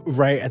Eladio?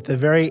 Right at the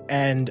very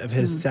end of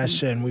his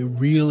session, we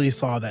really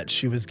saw that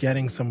she was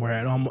getting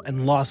somewhere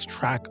and lost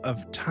track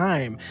of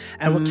time.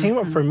 And what came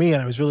up for me,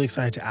 and I was really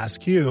excited to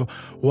ask you,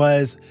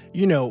 was,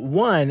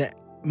 one,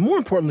 more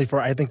importantly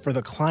for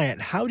the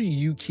client, how do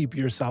you keep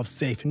yourself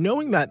safe,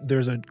 knowing that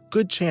there's a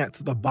good chance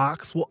the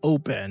box will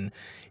open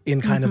in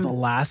kind of the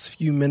last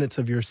few minutes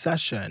of your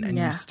session, and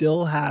you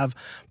still have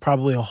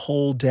probably a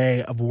whole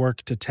day of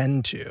work to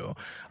tend to.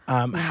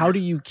 How do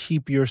you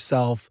keep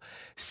yourself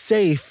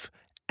safe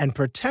and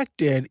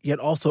protected, yet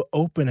also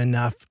open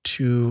enough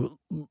to,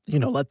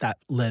 let that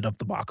lid of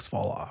the box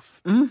fall off?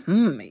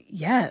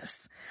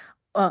 Yes.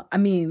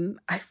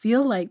 I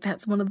feel like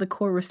that's one of the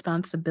core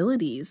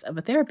responsibilities of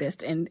a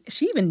therapist. And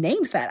she even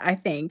names that, I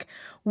think,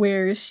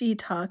 where she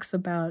talks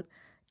about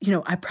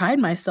I pride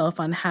myself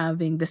on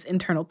having this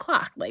internal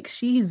clock. Like,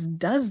 she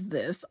does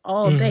this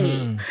all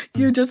day.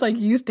 You're just like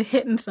used to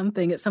hitting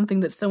something. It's something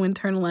that's so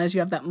internalized.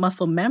 You have that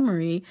muscle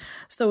memory.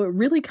 So it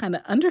really kind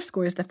of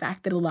underscores the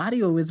fact that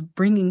Eladio is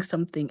bringing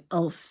something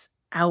else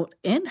out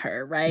in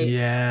her, right?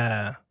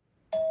 Yeah.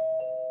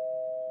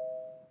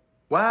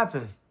 What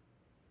happened?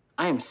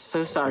 I am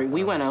so sorry.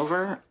 We went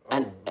over,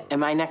 and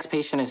my next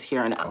patient is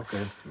here. And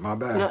Okay, my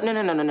bad.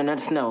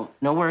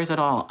 No worries at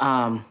all.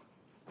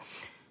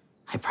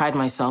 I pride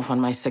myself on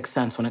my sixth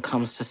sense when it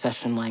comes to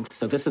session length,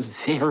 so this is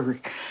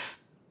very...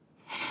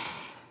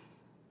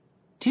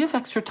 Do you have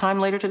extra time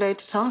later today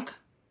to talk?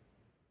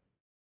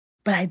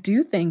 But I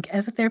do think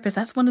as a therapist,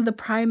 that's one of the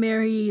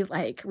primary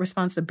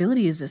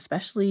responsibilities,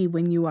 especially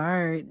when you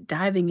are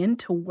diving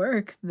into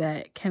work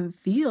that can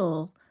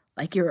feel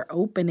like you're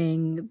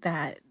opening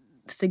that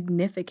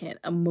significant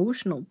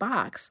emotional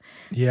box.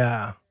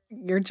 Yeah.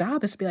 Your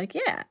job is to be like,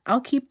 yeah,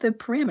 I'll keep the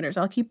parameters.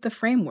 I'll keep the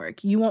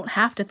framework. You won't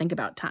have to think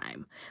about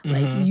time.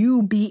 Like,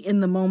 you be in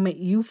the moment,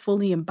 you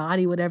fully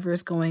embody whatever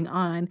is going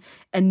on,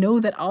 and know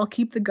that I'll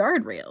keep the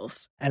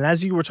guardrails. And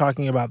as you were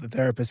talking about the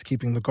therapist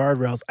keeping the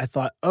guardrails, I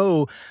thought,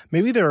 oh,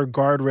 maybe there are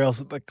guardrails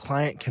that the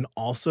client can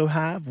also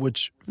have,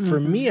 which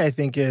for me, I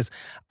think is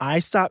I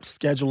stopped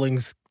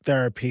scheduling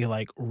therapy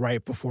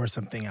right before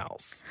something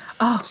else.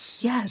 Oh,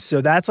 yes.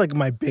 So that's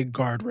my big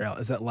guardrail,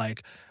 is that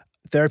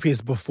therapy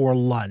is before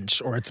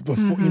lunch, or it's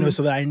before,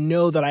 so that I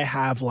know that I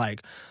have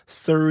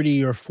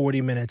 30 or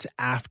 40 minutes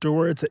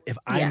afterwards. If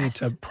I need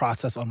to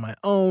process on my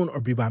own or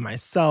be by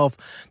myself,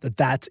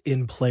 that's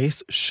in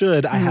place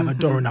should I have a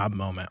doorknob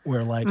moment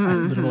where I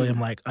literally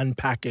am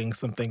unpacking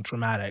something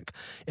traumatic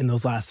in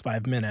those last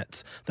 5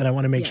 minutes. Then I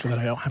want to make sure that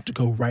I don't have to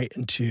go right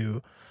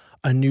into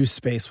a new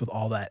space with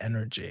all that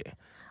energy.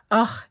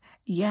 Oh,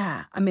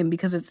 yeah. I mean,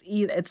 because it's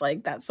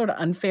that's sort of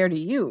unfair to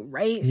you,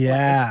 right?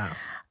 Yeah.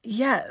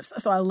 Yes.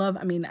 So I love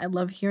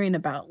hearing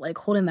about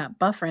holding that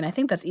buffer. And I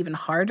think that's even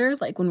harder,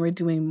 when we're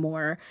doing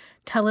more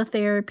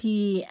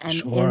teletherapy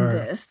and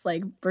in this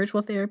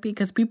virtual therapy,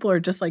 because people are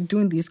just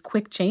doing these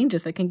quick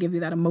changes that can give you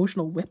that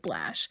emotional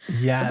whiplash.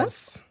 Yes. So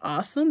that's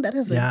awesome. That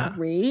is a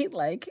great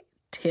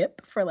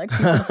tip for people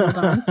to hold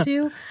on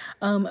to.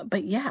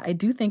 But yeah, I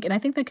do think, and I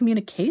think the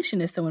communication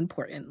is so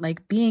important,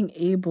 being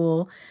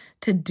able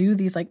to do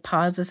these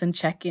pauses and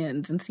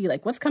check-ins and see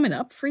what's coming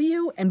up for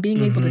you, and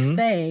being able to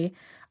say,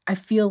 I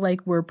feel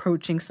like we're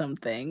approaching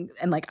something,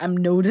 and I'm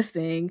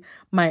noticing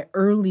my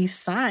early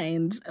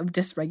signs of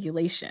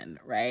dysregulation,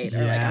 right? Or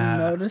I'm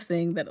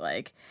noticing that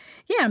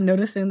I'm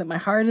noticing that my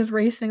heart is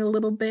racing a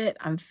little bit.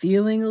 I'm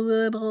feeling a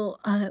little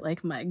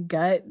my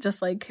gut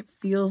just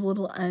feels a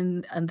little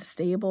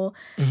unstable.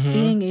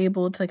 Being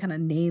able to kind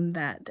of name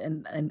that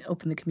and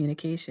open the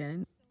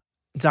communication.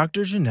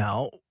 Dr.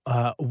 Janelle,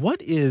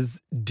 what is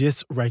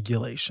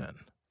dysregulation?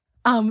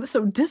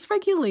 So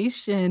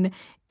dysregulation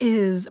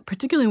is,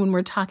 particularly when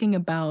we're talking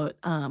about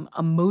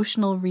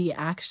emotional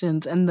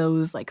reactions and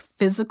those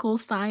physical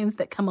signs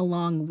that come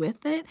along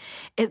with it,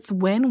 it's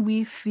when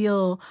we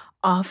feel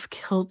off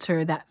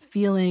kilter, that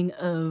feeling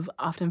of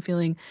often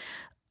feeling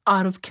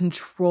out of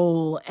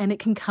control. And it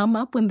can come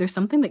up when there's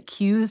something that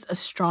cues a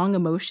strong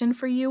emotion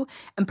for you,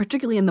 and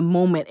particularly in the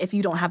moment if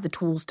you don't have the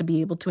tools to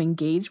be able to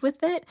engage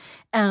with it.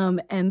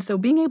 And so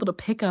being able to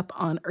pick up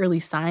on early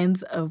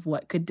signs of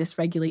what could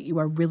dysregulate you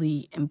are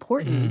really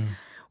important.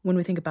 When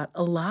we think about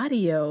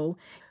Eladio,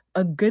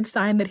 a good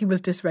sign that he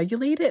was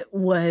dysregulated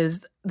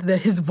was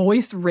his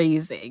voice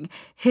raising,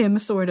 him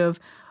sort of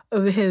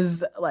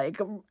his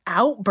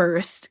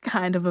outburst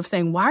kind of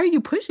saying, why are you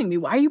pushing me?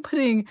 Why are you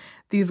putting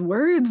these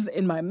words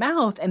in my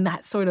mouth? And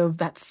that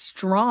that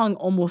strong,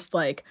 almost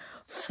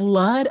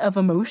flood of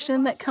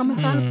emotion that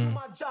comes up.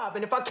 My job,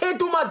 and if I can't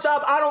do my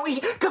job, I don't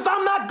eat, because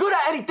I'm not good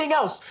at anything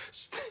else.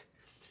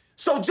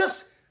 So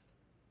just,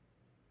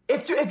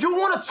 if you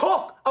want to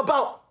talk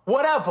about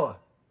whatever,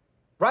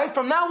 right?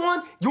 From now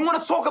on, you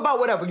want to talk about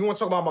whatever. You want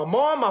to talk about my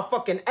mom, my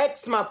fucking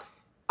ex,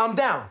 I'm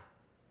down.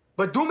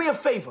 But do me a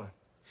favor.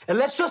 And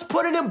let's just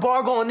put an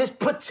embargo on this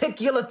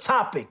particular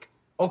topic,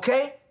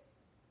 okay?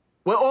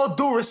 With all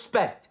due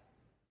respect.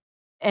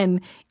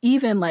 And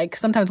even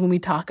sometimes when we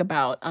talk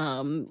about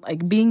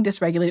being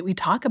dysregulated, we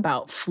talk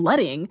about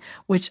flooding,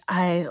 which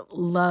I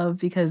love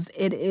because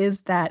it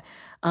is that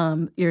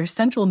your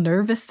central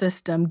nervous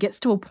system gets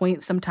to a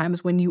point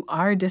sometimes when you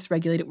are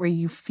dysregulated where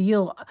you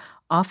feel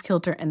off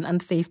kilter and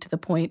unsafe to the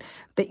point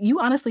that you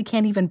honestly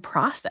can't even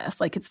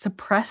process. It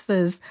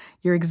suppresses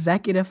your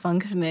executive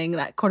functioning,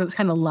 that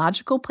kind of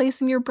logical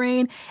place in your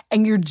brain,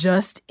 and you're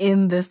just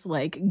in this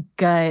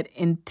gut,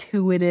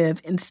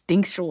 intuitive,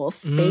 instinctual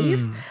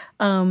space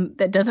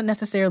that doesn't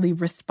necessarily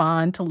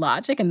respond to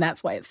logic. And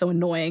that's why it's so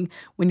annoying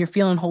when you're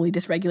feeling wholly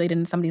dysregulated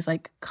and somebody's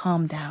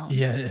calm down.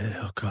 Yeah.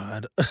 Oh,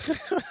 God.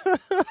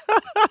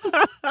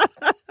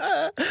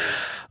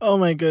 Oh,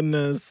 my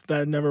goodness.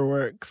 That never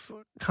works.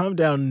 Calm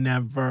down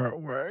never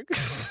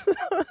works.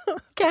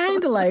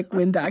 Kind of like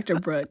when Dr.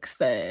 Brooks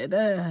said,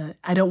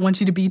 I don't want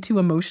you to be too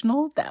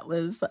emotional. That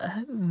was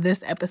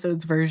this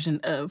episode's version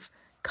of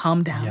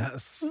calm down.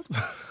 Yes.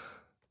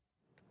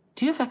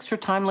 Do you have extra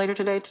time later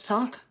today to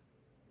talk?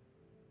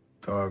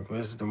 Dog,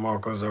 Mrs.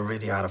 DeMarco's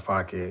already out of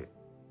pocket.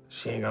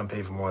 She ain't gonna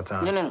pay for more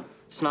time. No.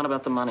 It's not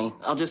about the money.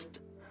 I'll just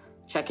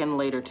check in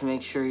later to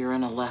make sure you're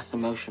in a less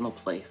emotional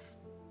place.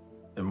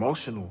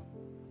 Emotional?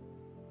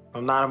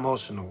 I'm not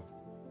emotional.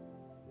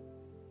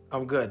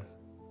 I'm good.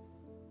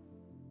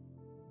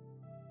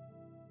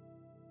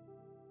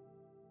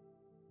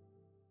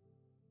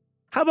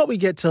 How about we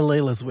get to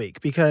Layla's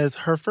week? Because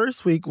her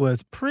first week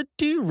was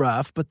pretty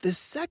rough, but this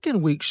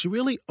second week, she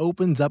really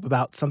opens up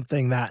about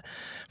something that,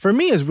 for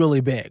me, is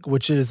really big,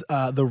 which is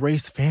the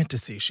race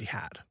fantasy she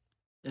had.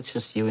 It's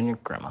just you and your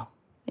grandma.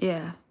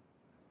 Yeah.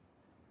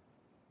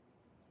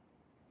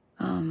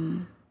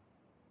 And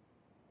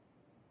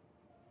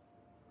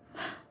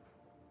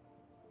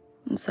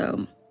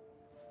so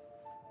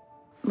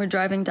we're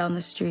driving down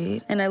the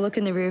street, and I look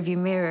in the rearview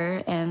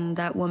mirror, and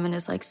that woman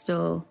is, like,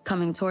 still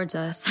coming towards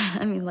us.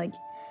 I mean, like,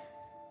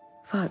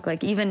 fuck.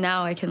 Like, even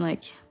now I can,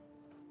 like,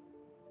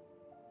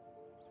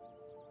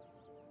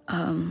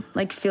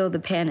 feel the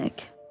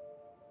panic.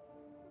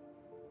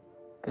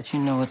 But you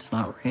know it's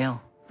not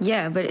real.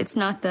 Yeah, but it's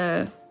not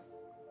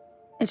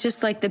it's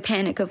just, like, the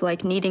panic of,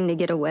 like, needing to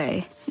get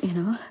away, you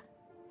know?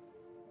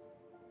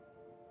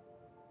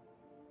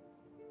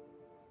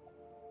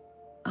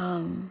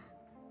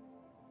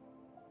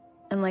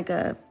 And, like,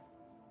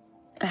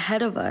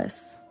 ahead of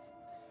us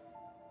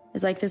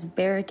is, like, this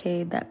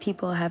barricade that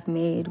people have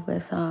made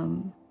with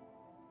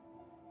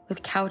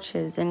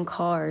couches and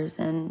cars,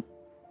 and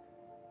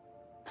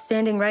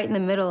standing right in the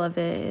middle of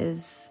it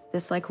is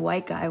this, like,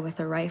 white guy with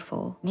a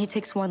rifle. And he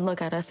takes one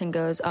look at us and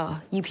goes, "Oh,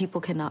 you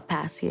people cannot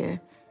pass here."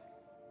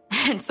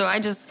 And so I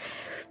just,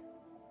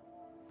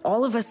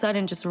 all of a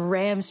sudden, just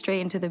ram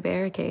straight into the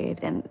barricade,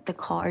 and the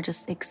car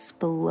just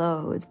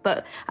explodes.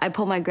 But I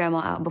pull my grandma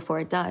out before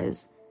it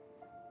does.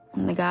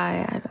 And the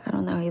guy, I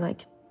don't know, he,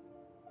 like,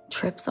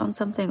 trips on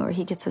something, or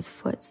he gets his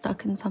foot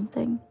stuck in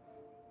something.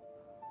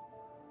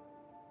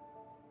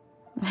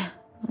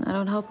 And I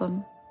don't help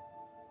him.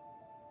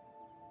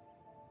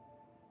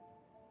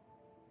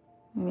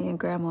 Me and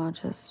Grandma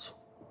just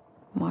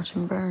watch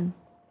him burn.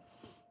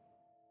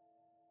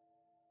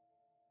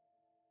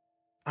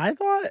 I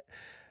thought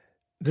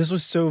this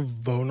was so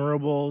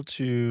vulnerable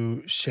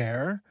to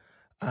share.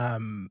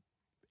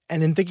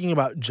 And in thinking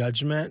about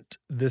judgment,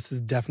 this is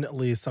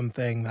definitely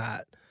something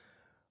that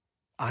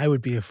I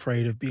would be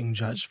afraid of being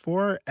judged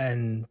for.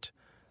 And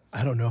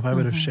I don't know if I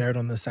would have shared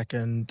on the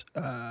second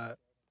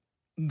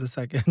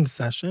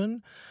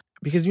session,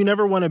 because you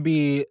never want to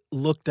be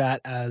looked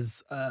at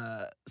as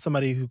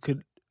somebody who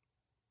could,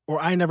 or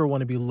I never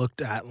want to be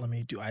looked at, let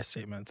me do I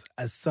statements,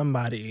 as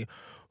somebody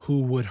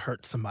who would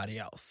hurt somebody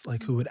else,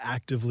 like who would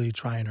actively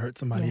try and hurt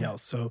somebody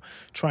else. So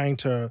trying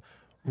to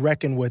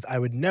reckon with, I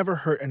would never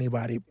hurt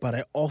anybody, but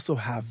I also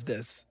have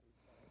this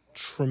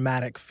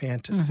traumatic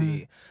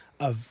fantasy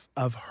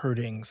of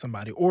hurting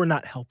somebody or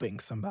not helping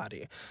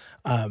somebody,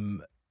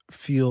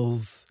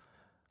 feels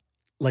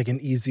like an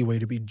easy way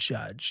to be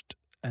judged.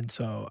 And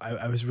so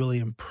I was really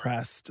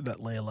impressed that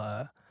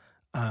Layla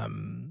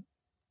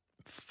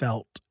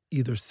felt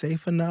either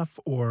safe enough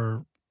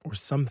or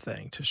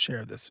something to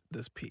share this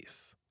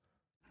piece.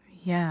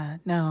 Yeah,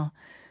 no.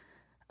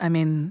 I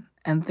mean,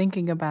 and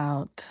thinking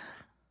about,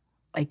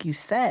 like you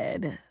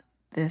said,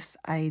 this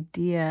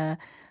idea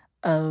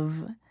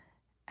of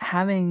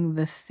having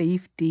the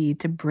safety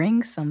to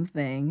bring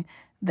something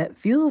that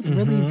feels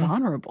really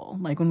vulnerable.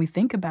 Like when we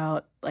think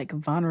about like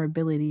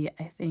vulnerability,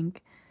 I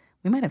think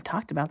we might have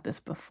talked about this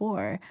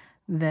before,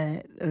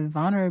 that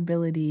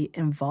vulnerability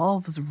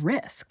involves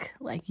risk.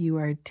 Like you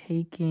are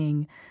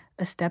taking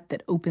a step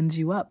that opens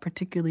you up,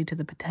 particularly to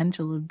the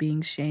potential of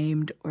being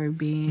shamed or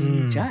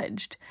being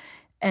judged.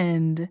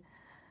 And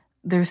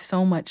there's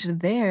so much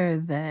there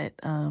that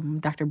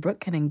Dr. Brooke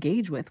can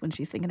engage with when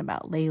she's thinking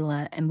about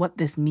Layla and what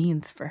this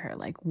means for her.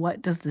 Like,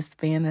 what does this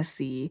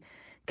fantasy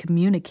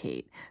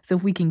communicate? So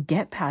if we can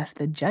get past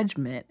the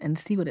judgment and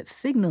see what it's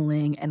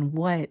signaling and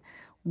what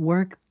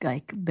work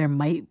like there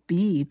might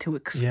be to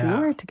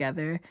explore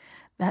together,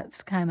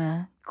 that's kind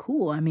of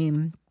cool. I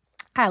mean,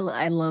 I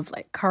love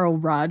like Carl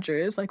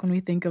Rogers. Like when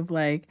we think of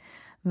like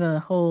the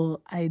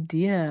whole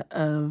idea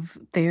of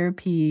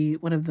therapy,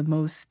 one of the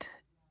most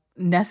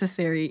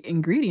necessary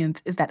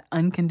ingredients is that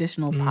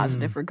unconditional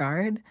positive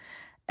regard.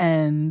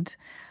 And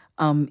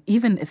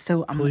even it's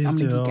so I'm gonna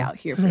geek out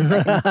here for a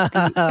second.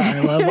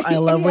 I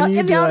love when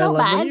you do. I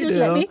love when you do.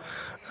 Let me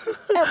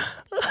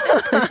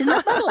pushing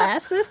up my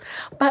glasses.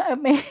 But I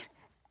mean,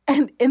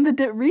 and in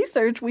the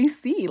research we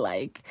see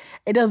like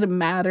it doesn't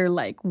matter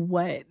like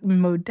what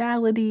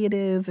modality it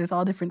is. There's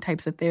all different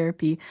types of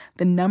therapy.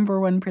 The number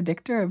one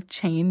predictor of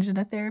change in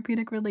a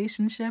therapeutic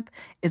relationship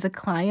is a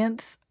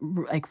client's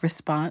like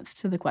response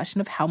to the question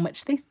of how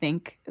much they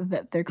think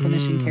that their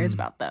clinician cares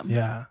about them.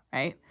 Yeah.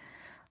 Right?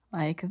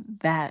 Like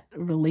that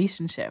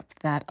relationship,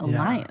 that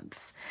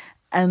alliance.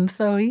 And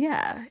so,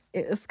 yeah,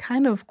 it's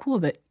kind of cool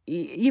that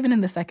even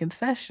in the second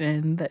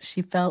session that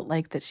she felt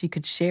like that she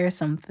could share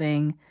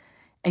something,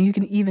 and you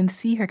can even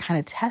see her kind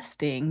of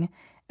testing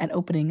and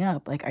opening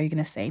up. Like, are you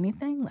going to say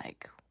anything?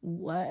 Like,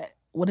 what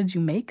did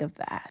you make of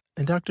that?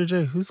 And Dr.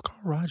 J, who's Carl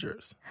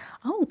Rogers?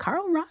 Oh,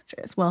 Carl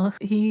Rogers. Well,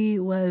 he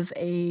was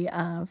a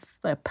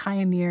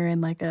pioneer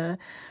and like a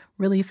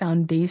really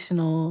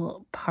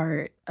foundational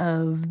part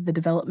of the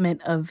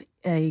development of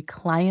a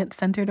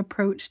client-centered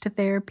approach to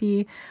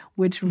therapy,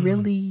 which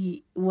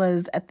really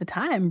was at the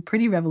time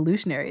pretty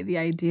revolutionary. The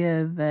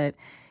idea that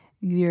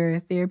your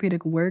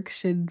therapeutic work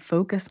should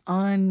focus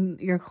on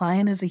your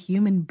client as a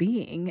human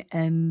being,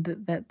 and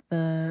that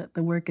the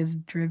work is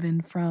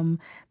driven from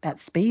that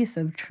space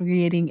of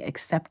creating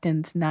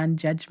acceptance,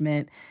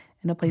 non-judgment,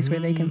 in a place where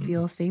they can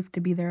feel safe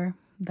to be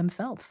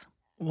themselves.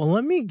 Well,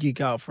 let me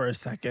geek out for a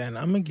second.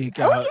 I'm going to geek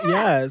out. Yeah.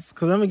 Yes,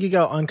 because I'm going to geek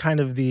out on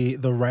kind of the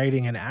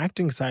writing and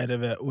acting side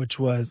of it, which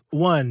was,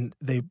 one,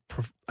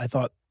 I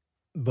thought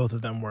both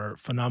of them were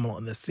phenomenal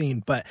in this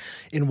scene. But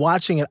in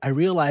watching it, I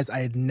realized I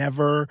had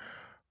never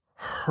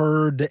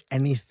heard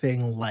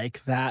anything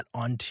like that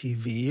on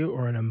TV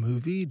or in a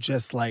movie,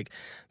 just like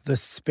the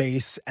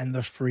space and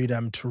the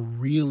freedom to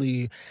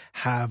really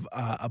have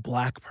a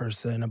Black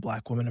person, a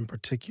Black woman in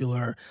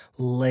particular,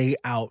 lay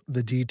out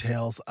the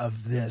details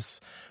of this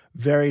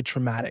very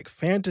traumatic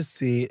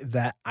fantasy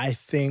that I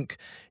think,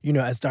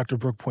 as Dr.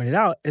 Brooke pointed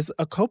out, is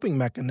a coping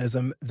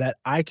mechanism that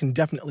I can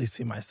definitely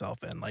see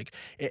myself in. Like,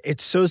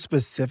 it's so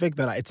specific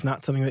that it's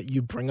not something that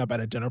you bring up at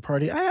a dinner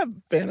party. I have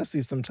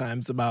fantasies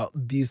sometimes about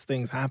these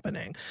things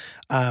happening.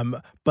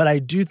 But I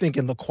do think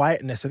in the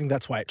quietness, I think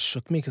that's why it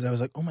shook me, because I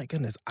was like, oh my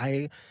goodness,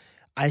 I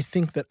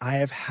think that I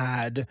have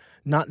had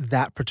not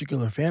that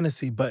particular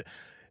fantasy, but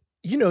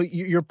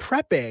you're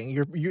prepping.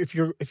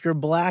 If you're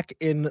Black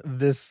in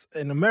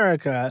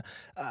America,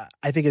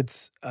 I think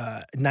it's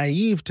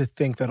naive to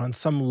think that on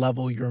some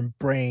level your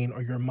brain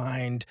or your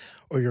mind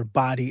or your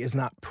body is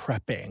not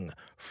prepping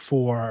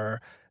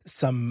for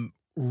some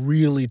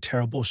really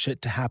terrible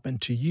shit to happen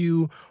to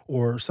you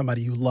or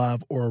somebody you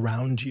love or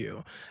around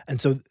you.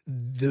 And so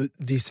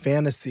these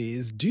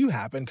fantasies do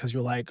happen because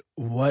you're like,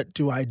 what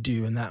do I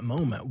do in that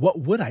moment?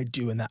 What would I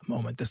do in that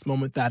moment? This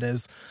moment that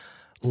is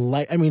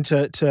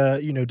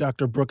to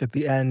Dr. Brooke at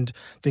the end,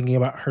 thinking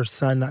about her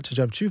son, not to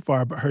jump too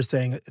far, but her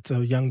saying it's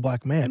a young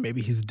Black man,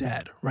 maybe he's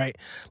dead, right?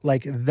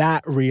 Like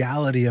that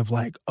reality of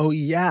like, oh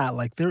yeah,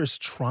 like there is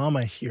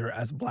trauma here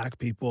as Black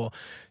people.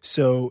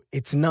 So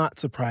it's not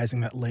surprising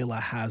that Layla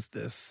has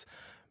this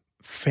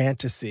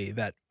fantasy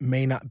that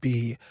may not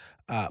be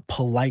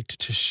polite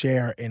to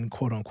share in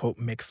quote unquote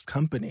mixed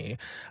company,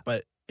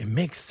 but it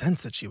makes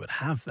sense that she would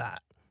have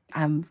that.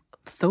 I'm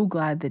so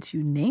glad that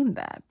you named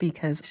that,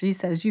 because she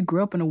says you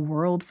grew up in a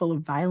world full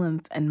of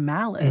violence and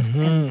malice,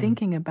 and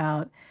thinking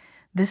about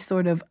this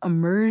sort of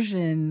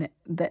immersion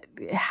that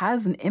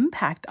has an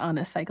impact on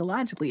us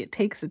psychologically. It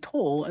takes a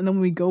toll. And then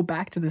when we go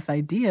back to this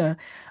idea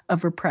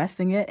of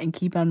repressing it and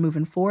keep on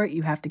moving forward,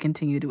 you have to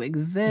continue to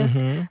exist.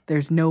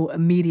 There's no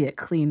immediate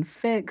clean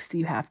fix.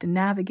 You have to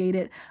navigate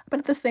it.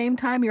 But at the same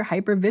time, you're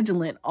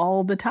hypervigilant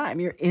all the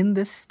time. You're in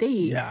this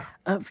state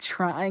of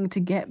trying to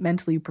get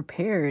mentally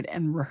prepared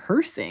and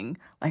rehearsing,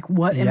 like,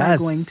 what am I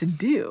going to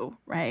do,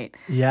 right?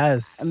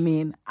 Yes. I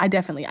mean, I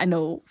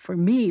know for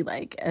me,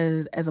 like,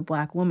 as a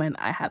Black woman,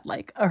 I had,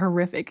 like, a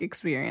horrific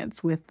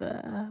experience with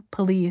the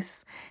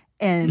police.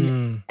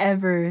 And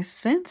ever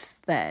since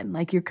then,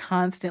 like, you're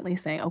constantly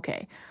saying,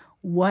 okay,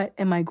 what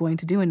am I going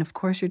to do? And of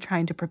course, you're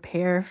trying to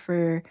prepare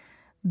for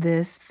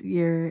this.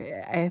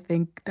 I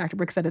think Dr.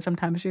 Brooke said it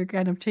sometimes, you're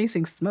kind of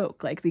chasing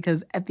smoke, like,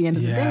 because at the end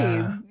of the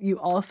day, you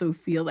also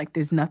feel like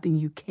there's nothing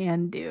you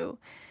can do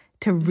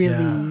to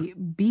really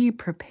be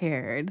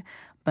prepared.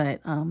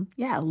 But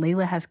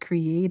Layla has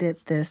created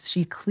this.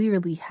 She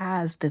clearly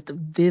has this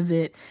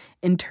vivid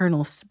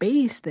internal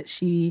space that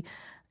she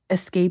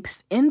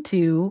escapes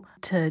into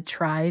to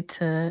try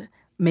to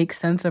make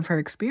sense of her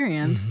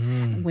experience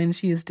when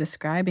she is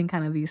describing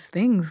kind of these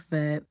things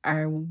that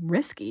are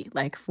risky,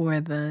 like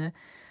for the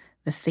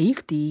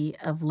safety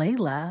of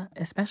Layla,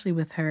 especially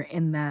with her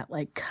in that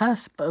like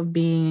cusp of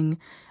being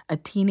a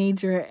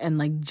teenager and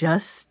like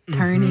just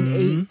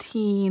turning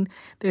 18.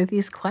 There are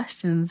these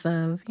questions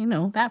of,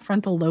 that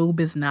frontal lobe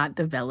is not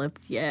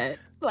developed yet.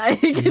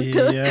 Like,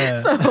 so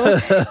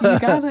you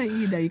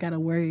gotta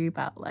worry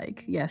about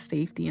like,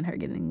 safety and her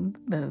getting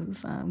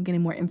those,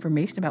 getting more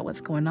information about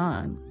what's going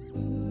on.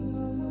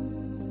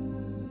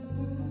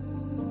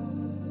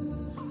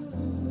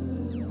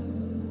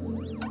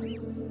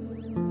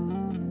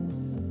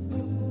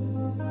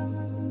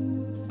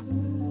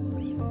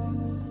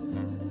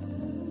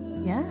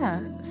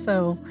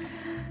 So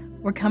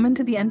we're coming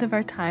to the end of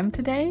our time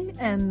today,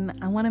 and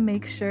I want to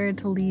make sure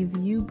to leave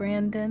you,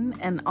 Brandon,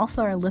 and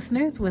also our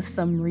listeners with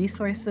some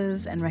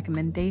resources and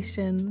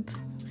recommendations.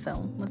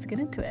 So let's get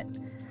into it.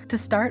 to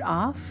start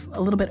off,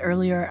 a little bit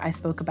earlier, I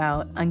spoke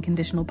about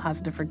unconditional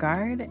positive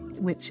regard,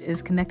 which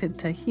is connected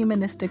to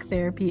humanistic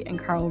therapy and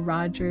Carl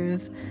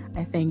Rogers.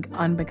 I think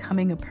On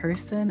Becoming a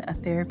Person, a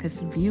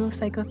therapist's view of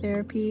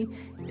psychotherapy,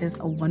 is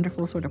a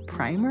wonderful sort of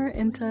primer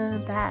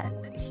into that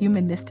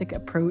humanistic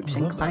approach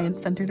and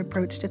client-centered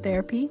approach to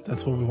therapy.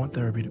 That's what we want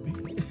therapy to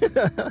be.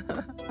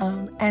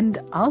 And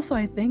also,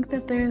 I think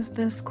that there's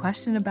this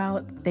question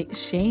about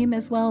shame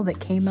as well that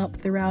came up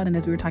throughout, and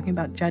as we were talking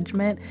about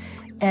judgment.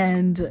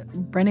 And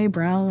Brené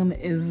Brown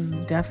is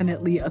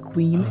definitely a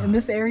queen in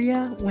this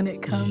area when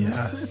it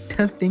comes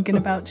to thinking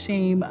about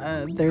shame.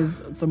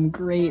 There's some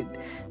great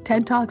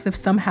TED Talks. If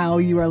somehow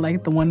you are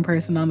like the one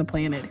person on the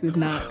planet who's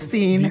not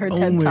seen her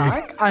TED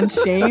Talk on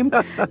shame,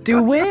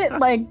 do it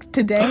like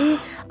today.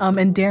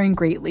 And Daring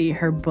Greatly,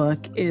 her book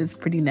is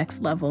pretty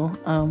next level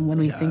when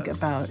we think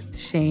about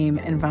shame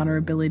and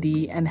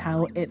vulnerability and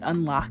how it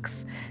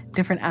unlocks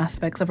different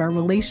aspects of our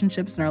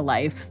relationships in our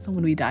life. So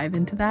when we dive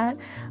into that,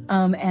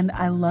 and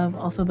I love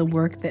also the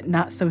work that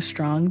Not So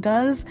Strong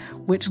does,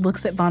 which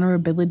looks at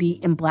vulnerability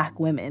in Black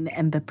women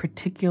and the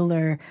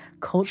particular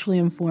culturally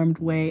informed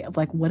way of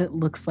like what it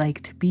looks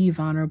like to be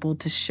vulnerable,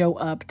 to show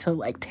up, to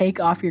like take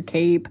off your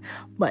cape,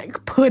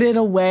 like put it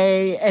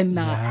away and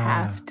not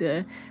have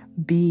to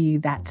be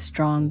that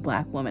strong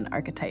Black woman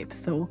archetype.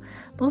 So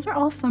those are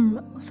all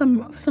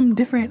some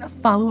different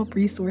follow-up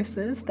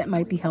resources that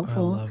might be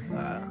helpful. I love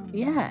that.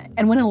 Yeah.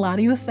 And when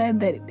Eladio said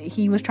that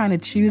he was trying to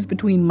choose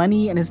between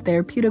money and his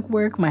therapeutic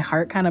work, my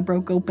heart kind of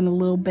broke open a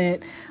little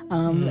bit.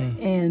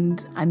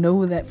 And I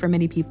know that for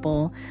many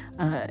people,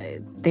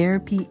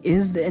 therapy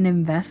is an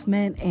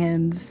investment,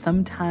 and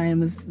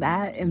sometimes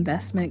that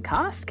investment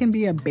cost can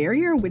be a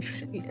barrier,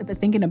 which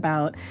thinking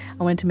about,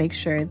 I wanted to make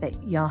sure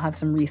that y'all have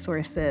some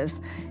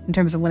resources in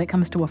terms of when it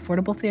comes to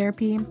affordable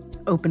therapy.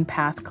 Open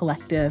Path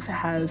Collective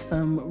has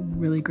some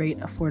really great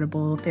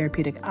affordable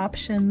therapeutic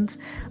options.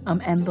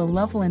 And the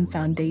Loveland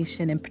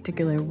Foundation in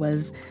particular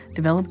was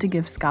developed to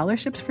give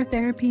scholarships for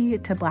therapy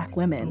to Black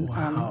women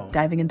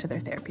diving into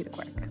their therapeutic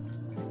work.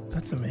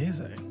 That's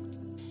amazing.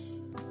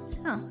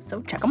 Yeah,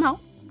 so check them out.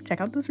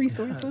 Check out those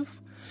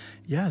resources.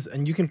 Yes,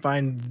 and you can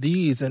find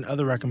these and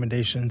other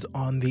recommendations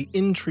on the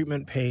In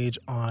Treatment page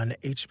on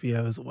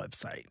HBO's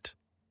website.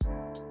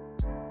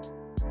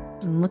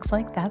 Looks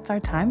like that's our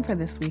time for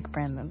this week,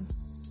 Brandon.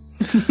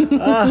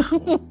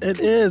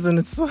 It is,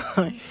 and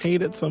I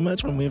hate it so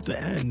much when we have to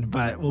end,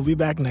 but we'll be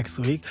back next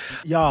week.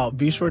 Y'all,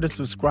 be sure to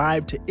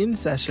subscribe to In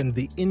Session,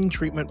 the In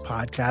Treatment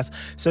podcast,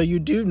 so you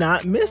do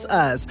not miss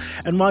us.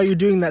 And while you're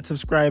doing that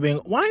subscribing,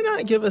 why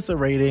not give us a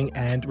rating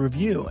and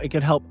review? It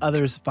can help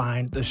others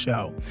find the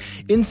show.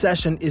 In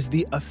Session is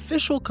the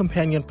official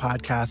companion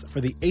podcast for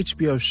the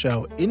HBO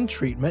show In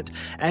Treatment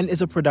and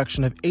is a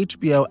production of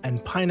HBO and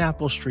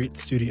Pineapple Street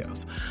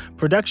Studios.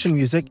 Production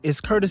music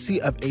is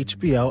courtesy of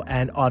HBO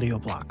and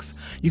Audioblocks.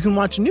 You can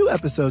watch new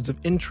episodes of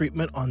In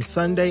Treatment on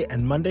Sunday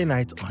and Monday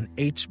nights on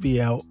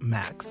HBO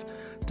Max.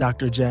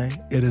 Dr. J,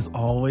 it is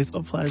always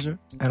a pleasure,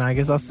 and I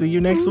guess I'll see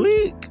you next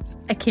week.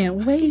 I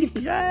can't wait.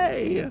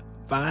 Yay.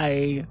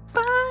 Bye.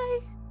 Bye.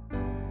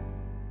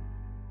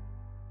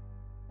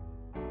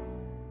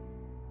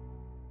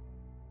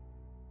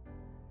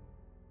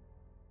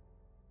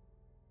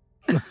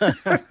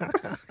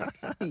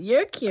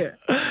 You're cute.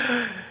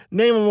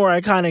 Name a more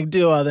iconic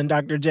duo than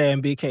Dr. J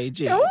and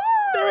BKG. Ooh.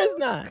 There is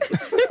not.